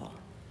prideful?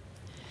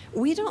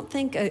 We don't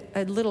think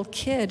a little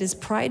kid is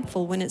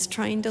prideful when it's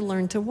trying to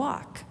learn to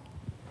walk.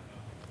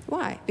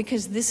 Why?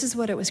 Because this is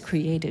what it was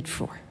created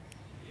for.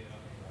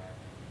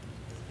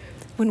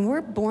 When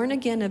we're born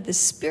again of the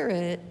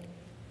Spirit,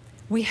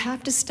 we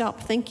have to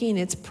stop thinking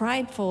it's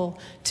prideful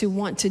to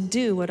want to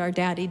do what our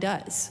daddy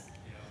does.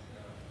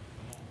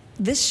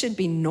 This should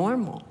be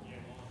normal.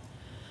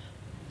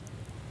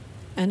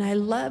 And I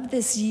love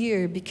this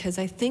year because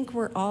I think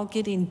we're all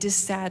getting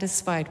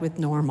dissatisfied with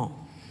normal.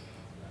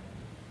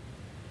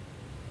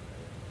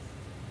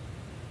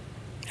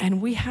 And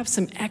we have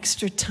some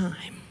extra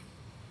time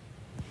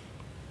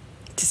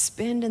to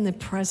spend in the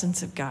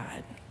presence of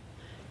God,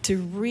 to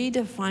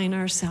redefine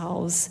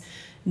ourselves,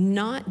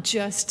 not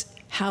just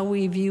how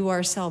we view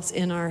ourselves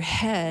in our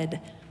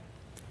head,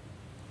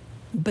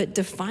 but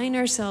define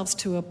ourselves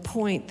to a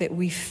point that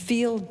we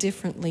feel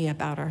differently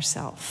about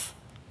ourselves.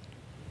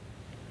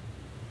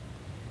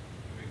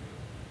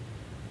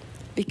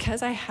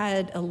 Because I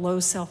had a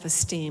low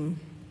self-esteem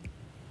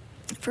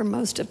for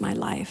most of my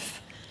life,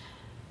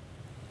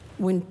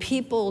 when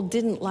people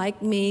didn't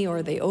like me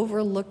or they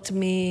overlooked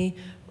me,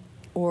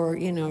 or,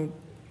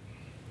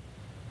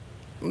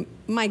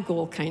 my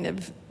goal kind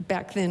of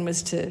back then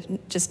was to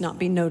just not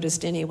be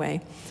noticed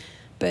anyway.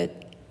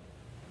 But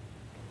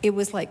it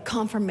was like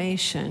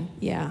confirmation,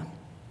 yeah,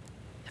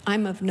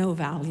 I'm of no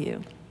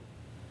value.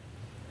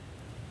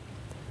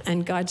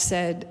 And God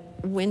said,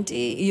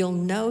 Wendy, you'll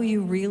know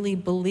you really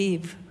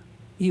believe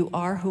you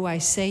are who I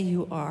say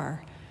you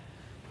are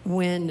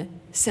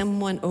when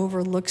someone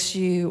overlooks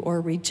you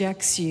or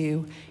rejects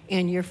you,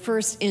 and your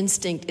first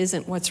instinct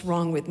isn't what's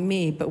wrong with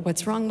me, but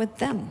what's wrong with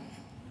them.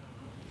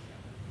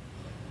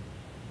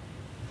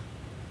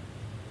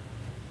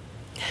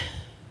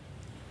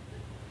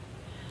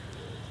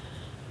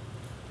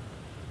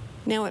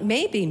 Now, it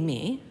may be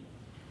me.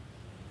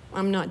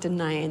 I'm not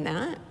denying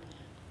that.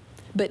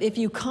 But if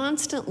you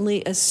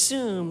constantly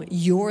assume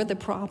you're the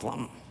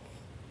problem,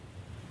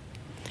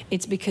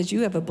 it's because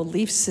you have a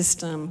belief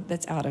system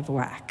that's out of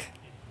whack.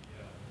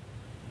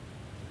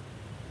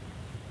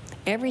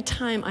 Every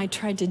time I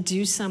tried to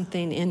do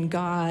something in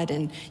God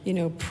and,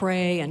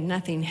 pray and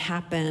nothing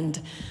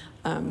happened,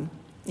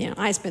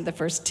 I spent the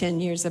first 10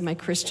 years of my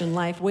Christian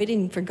life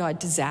waiting for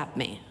God to zap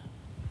me,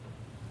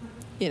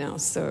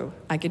 so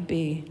I could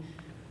be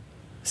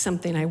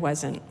something I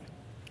wasn't.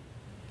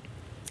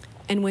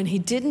 And when he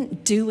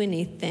didn't do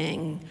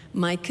anything,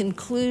 my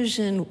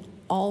conclusion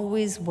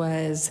always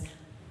was,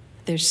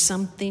 there's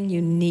something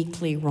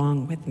uniquely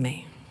wrong with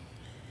me.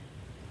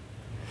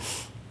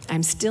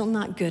 I'm still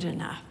not good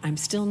enough. I'm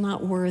still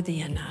not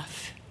worthy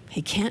enough.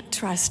 He can't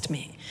trust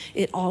me.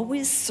 It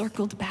always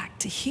circled back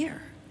to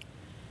here.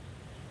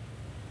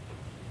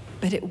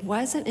 But it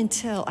wasn't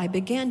until I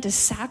began to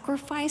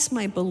sacrifice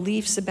my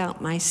beliefs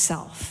about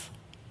myself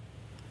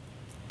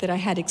that I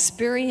had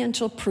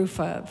experiential proof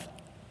of.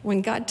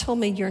 When God told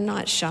me you're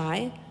not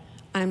shy,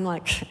 I'm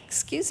like,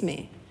 excuse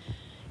me,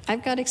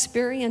 I've got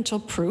experiential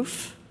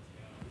proof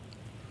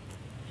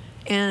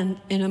and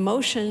an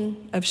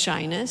emotion of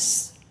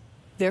shyness,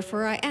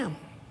 therefore I am.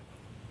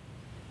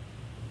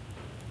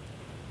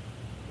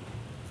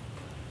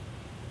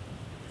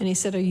 And he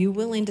said, are you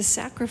willing to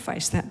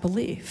sacrifice that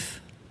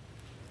belief?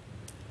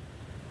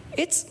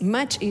 It's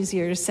much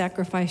easier to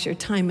sacrifice your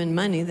time and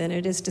money than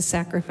it is to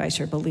sacrifice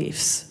your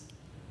beliefs,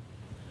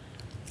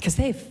 because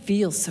they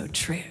feel so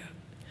true.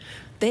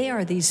 They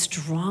are these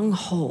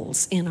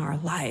strongholds in our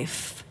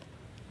life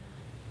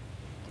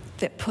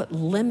that put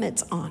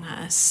limits on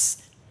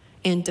us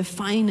and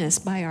define us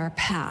by our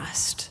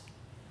past.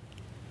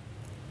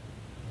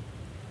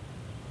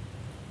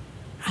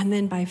 And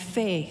then by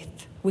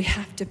faith, we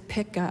have to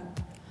pick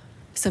up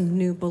some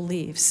new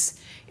beliefs.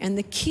 And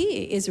the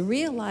key is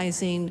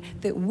realizing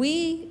that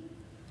we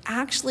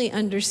actually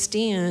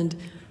understand,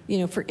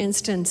 for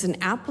instance,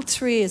 an apple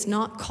tree is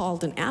not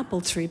called an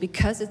apple tree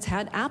because it's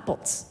had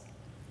apples.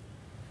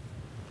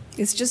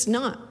 It's just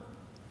not.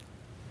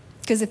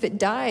 Because if it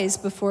dies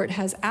before it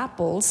has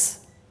apples,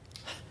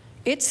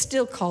 it's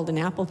still called an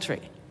apple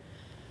tree.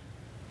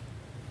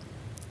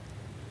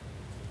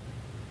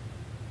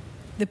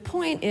 The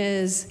point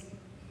is,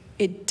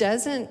 it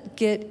doesn't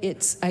get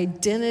its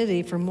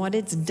identity from what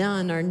it's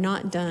done or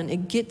not done.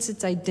 It gets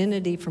its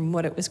identity from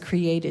what it was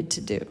created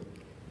to do.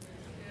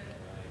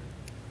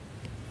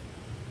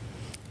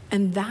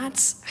 And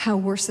that's how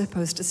we're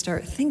supposed to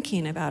start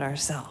thinking about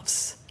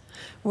ourselves.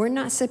 We're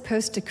not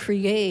supposed to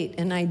create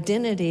an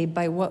identity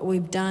by what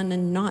we've done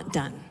and not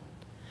done.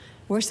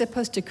 We're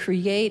supposed to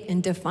create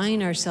and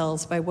define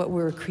ourselves by what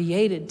we were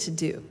created to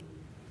do.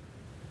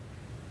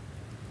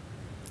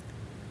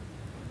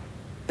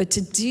 But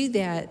to do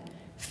that,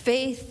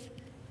 faith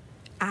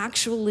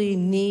actually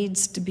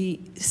needs to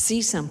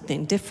see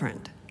something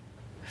different.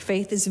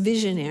 Faith is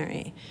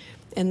visionary.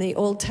 In the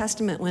Old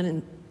Testament,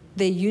 when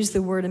they use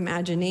the word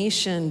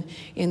imagination,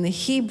 in the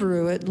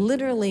Hebrew, it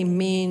literally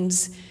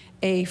means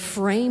a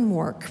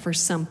framework for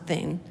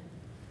something.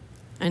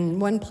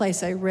 And one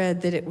place I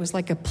read that it was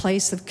like a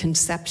place of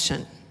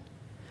conception.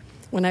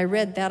 When I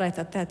read that, I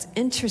thought, that's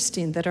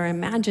interesting, that our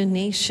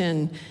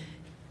imagination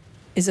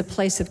is a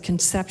place of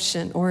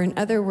conception, or in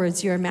other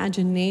words, your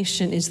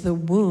imagination is the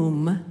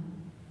womb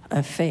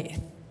of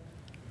faith.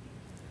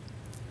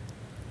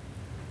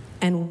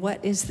 And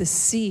what is the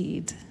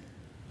seed?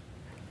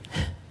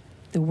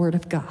 The Word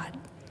of God.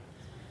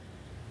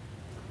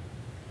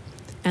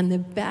 And the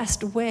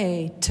best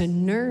way to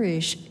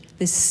nourish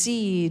the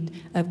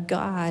seed of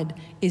God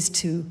is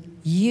to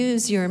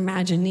use your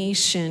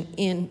imagination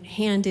in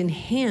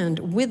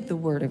hand with the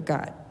Word of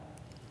God.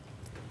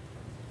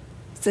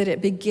 so that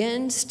it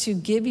begins to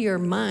give your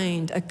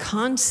mind a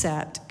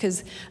concept,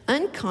 because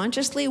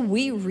unconsciously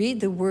we read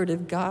the Word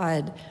of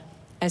God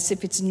as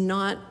if it's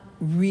not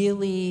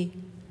really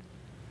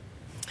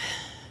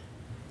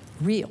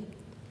real.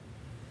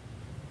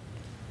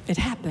 It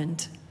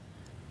happened.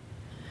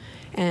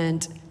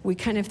 And we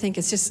kind of think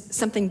it's just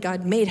something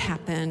God made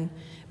happen,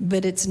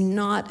 but it's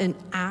not an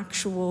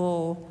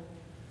actual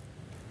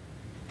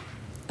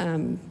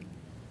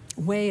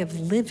way of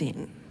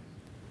living.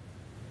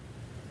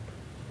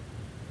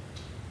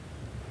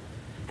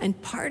 And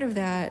part of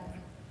that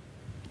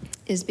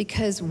is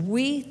because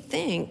we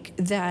think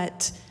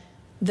that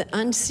the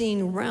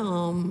unseen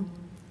realm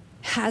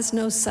has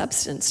no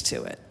substance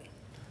to it.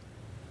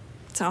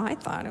 That's how I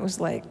thought. It was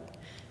like,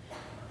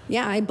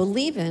 yeah, I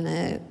believe in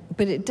it,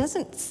 but it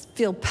doesn't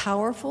feel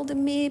powerful to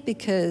me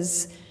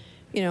because,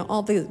 you know,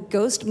 all the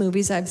ghost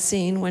movies I've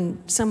seen,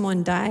 when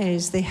someone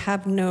dies, they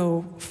have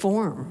no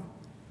form.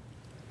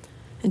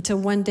 Until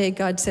one day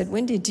God said,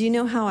 Wendy, do you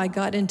know how I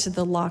got into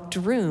the locked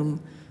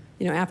room?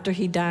 You know, after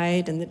he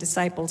died and the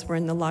disciples were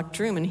in the locked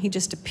room, and he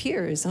just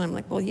appears. And I'm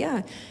like, well,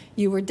 yeah,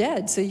 you were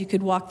dead, so you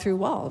could walk through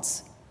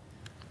walls.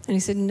 And he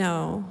said,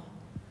 no.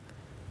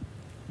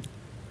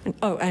 And,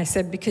 oh, I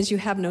said, because you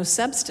have no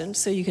substance,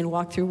 so you can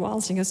walk through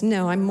walls. And he goes,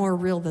 no, I'm more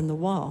real than the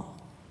wall.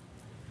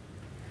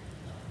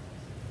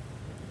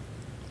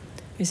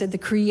 He said, the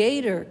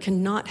Creator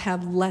cannot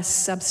have less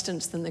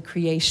substance than the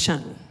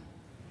creation.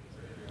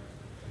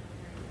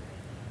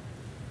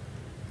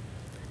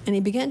 And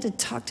he began to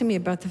talk to me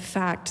about the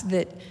fact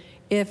that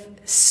if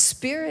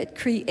Spirit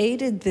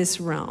created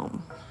this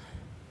realm,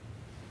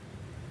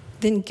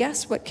 then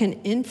guess what can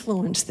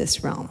influence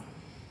this realm?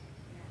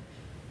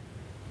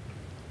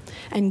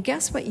 And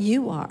guess what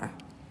you are?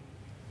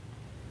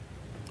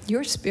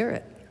 You're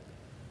spirit.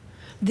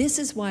 This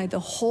is why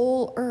the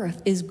whole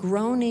earth is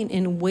groaning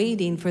and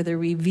waiting for the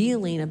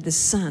revealing of the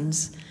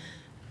sons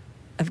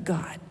of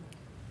God.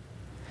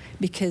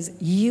 Because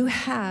you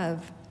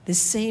have the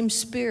same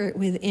Spirit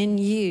within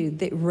you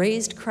that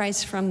raised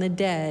Christ from the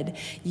dead.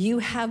 You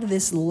have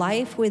this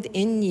life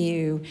within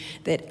you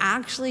that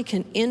actually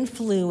can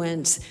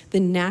influence the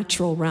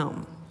natural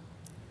realm.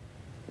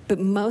 But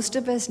most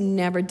of us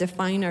never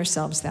define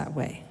ourselves that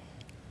way.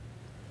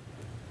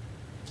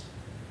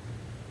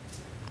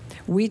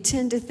 We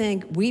tend to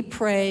think we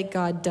pray,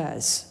 God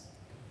does.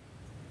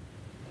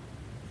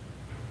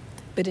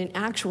 But in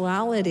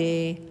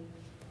actuality,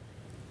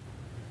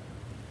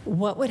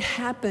 what would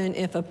happen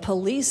if a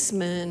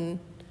policeman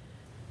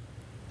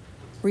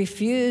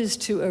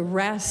refused to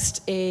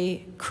arrest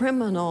a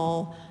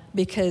criminal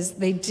because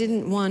they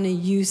didn't want to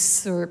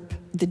usurp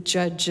the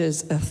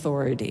judge's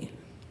authority?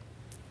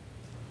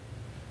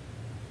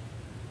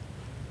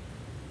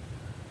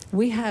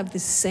 We have the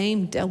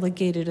same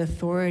delegated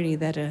authority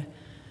that a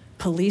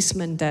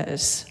policeman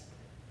does.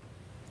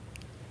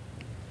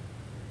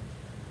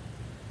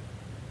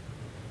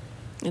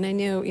 And I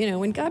knew, you know,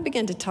 when God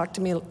began to talk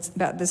to me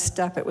about this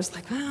stuff, it was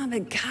like, oh,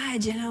 but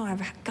God, you know,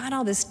 I've got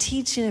all this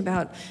teaching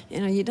about, you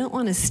know, you don't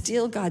want to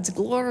steal God's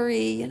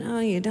glory, you know,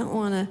 you don't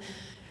want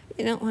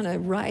to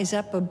rise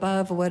up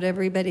above what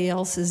everybody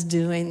else is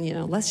doing, you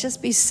know, let's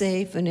just be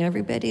safe and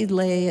everybody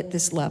lay at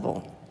this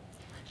level.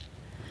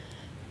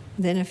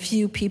 Then a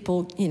few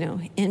people, you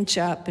know, inch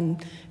up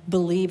and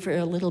believe for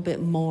a little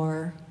bit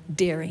more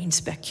daring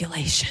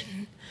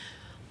speculation.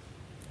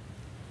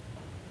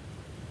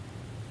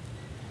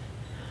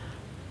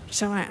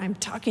 So I'm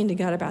talking to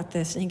God about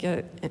this,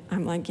 and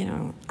I'm like, you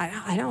know,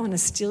 I don't want to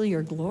steal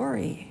your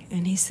glory.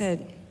 And he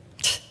said,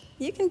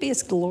 you can be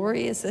as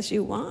glorious as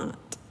you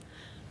want.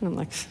 And I'm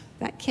like,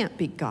 that can't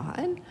be God.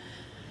 And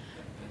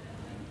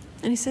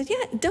he said,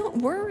 yeah, don't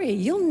worry,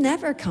 you'll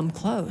never come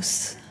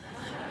close.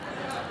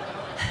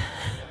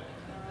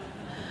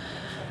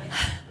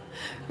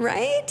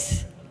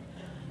 Right?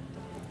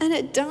 And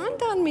it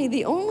dawned on me,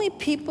 the only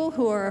people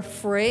who are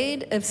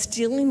afraid of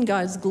stealing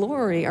God's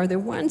glory are the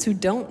ones who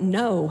don't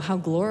know how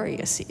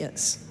glorious he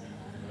is.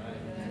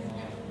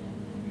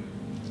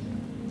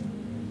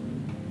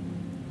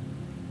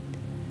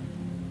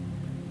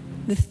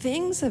 The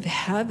things of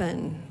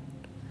heaven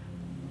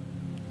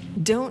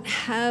don't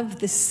have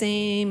the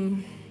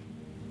same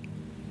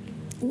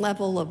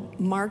level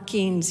of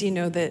markings, you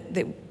know,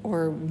 that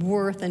or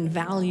worth and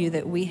value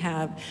that we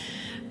have.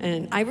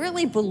 And I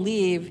really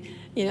believe,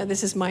 you know,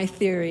 this is my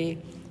theory,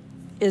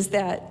 is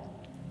that,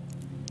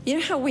 you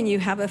know how when you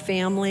have a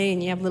family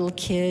and you have little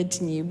kids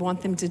and you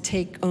want them to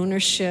take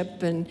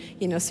ownership and,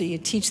 you know, so you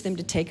teach them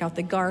to take out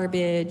the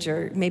garbage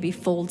or maybe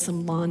fold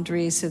some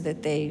laundry so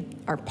that they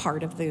are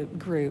part of the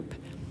group.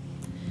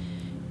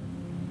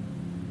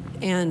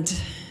 And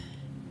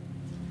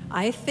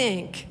I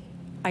think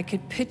I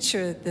could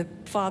picture the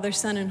Father,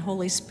 Son, and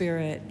Holy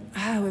Spirit.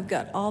 Oh, we've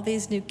got all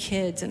these new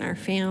kids in our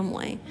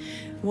family.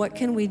 What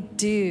can we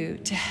do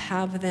to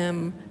have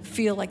them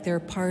feel like they're a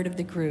part of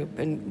the group?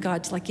 And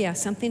God's like, yeah,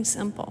 something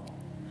simple.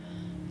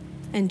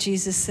 And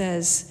Jesus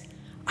says,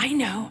 I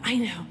know.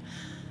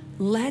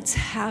 Let's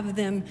have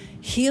them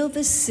heal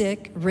the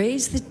sick,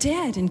 raise the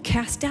dead, and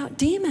cast out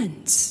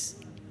demons.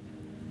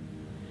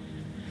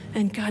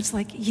 And God's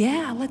like,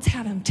 yeah, let's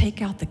have him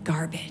take out the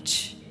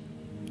garbage.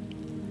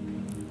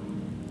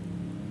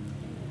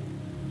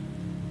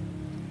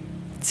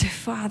 So,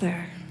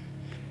 Father,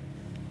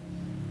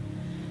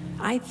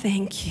 I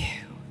thank you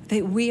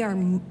that we are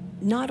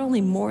not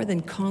only more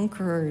than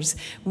conquerors,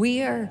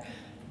 we are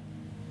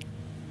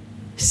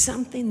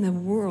something the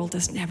world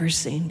has never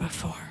seen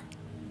before.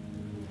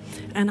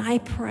 And I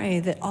pray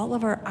that all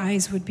of our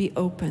eyes would be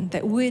open,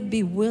 that we'd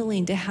be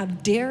willing to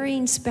have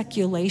daring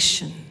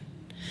speculation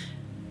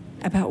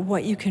about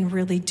what you can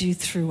really do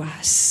through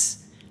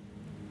us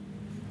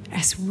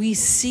as we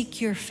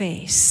seek your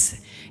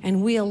face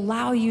and we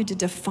allow you to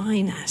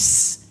define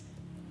us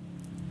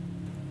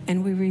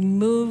and we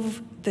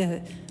remove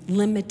the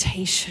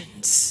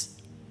limitations.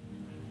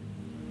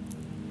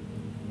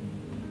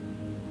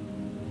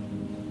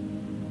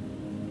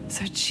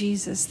 So,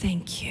 Jesus,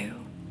 thank you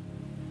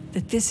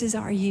that this is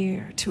our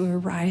year to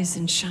arise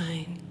and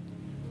shine.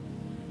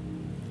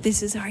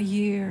 This is our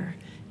year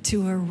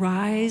to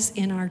arise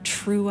in our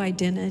true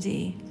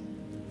identity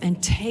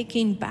and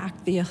taking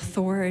back the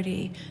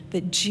authority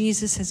that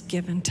Jesus has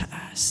given to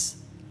us.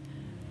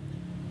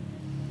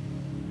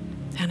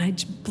 And I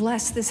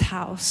bless this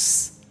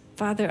house.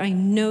 Father, I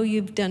know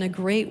you've done a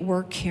great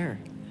work here.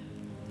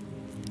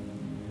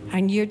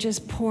 And you're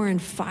just pouring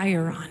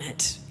fire on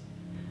it.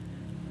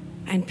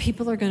 And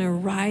people are going to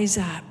rise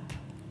up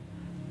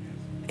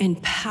in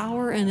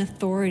power and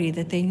authority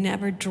that they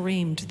never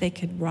dreamed they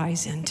could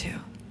rise into.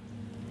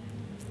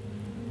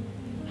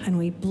 And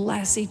we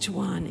bless each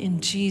one in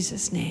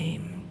Jesus'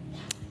 name.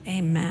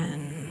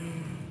 Amen.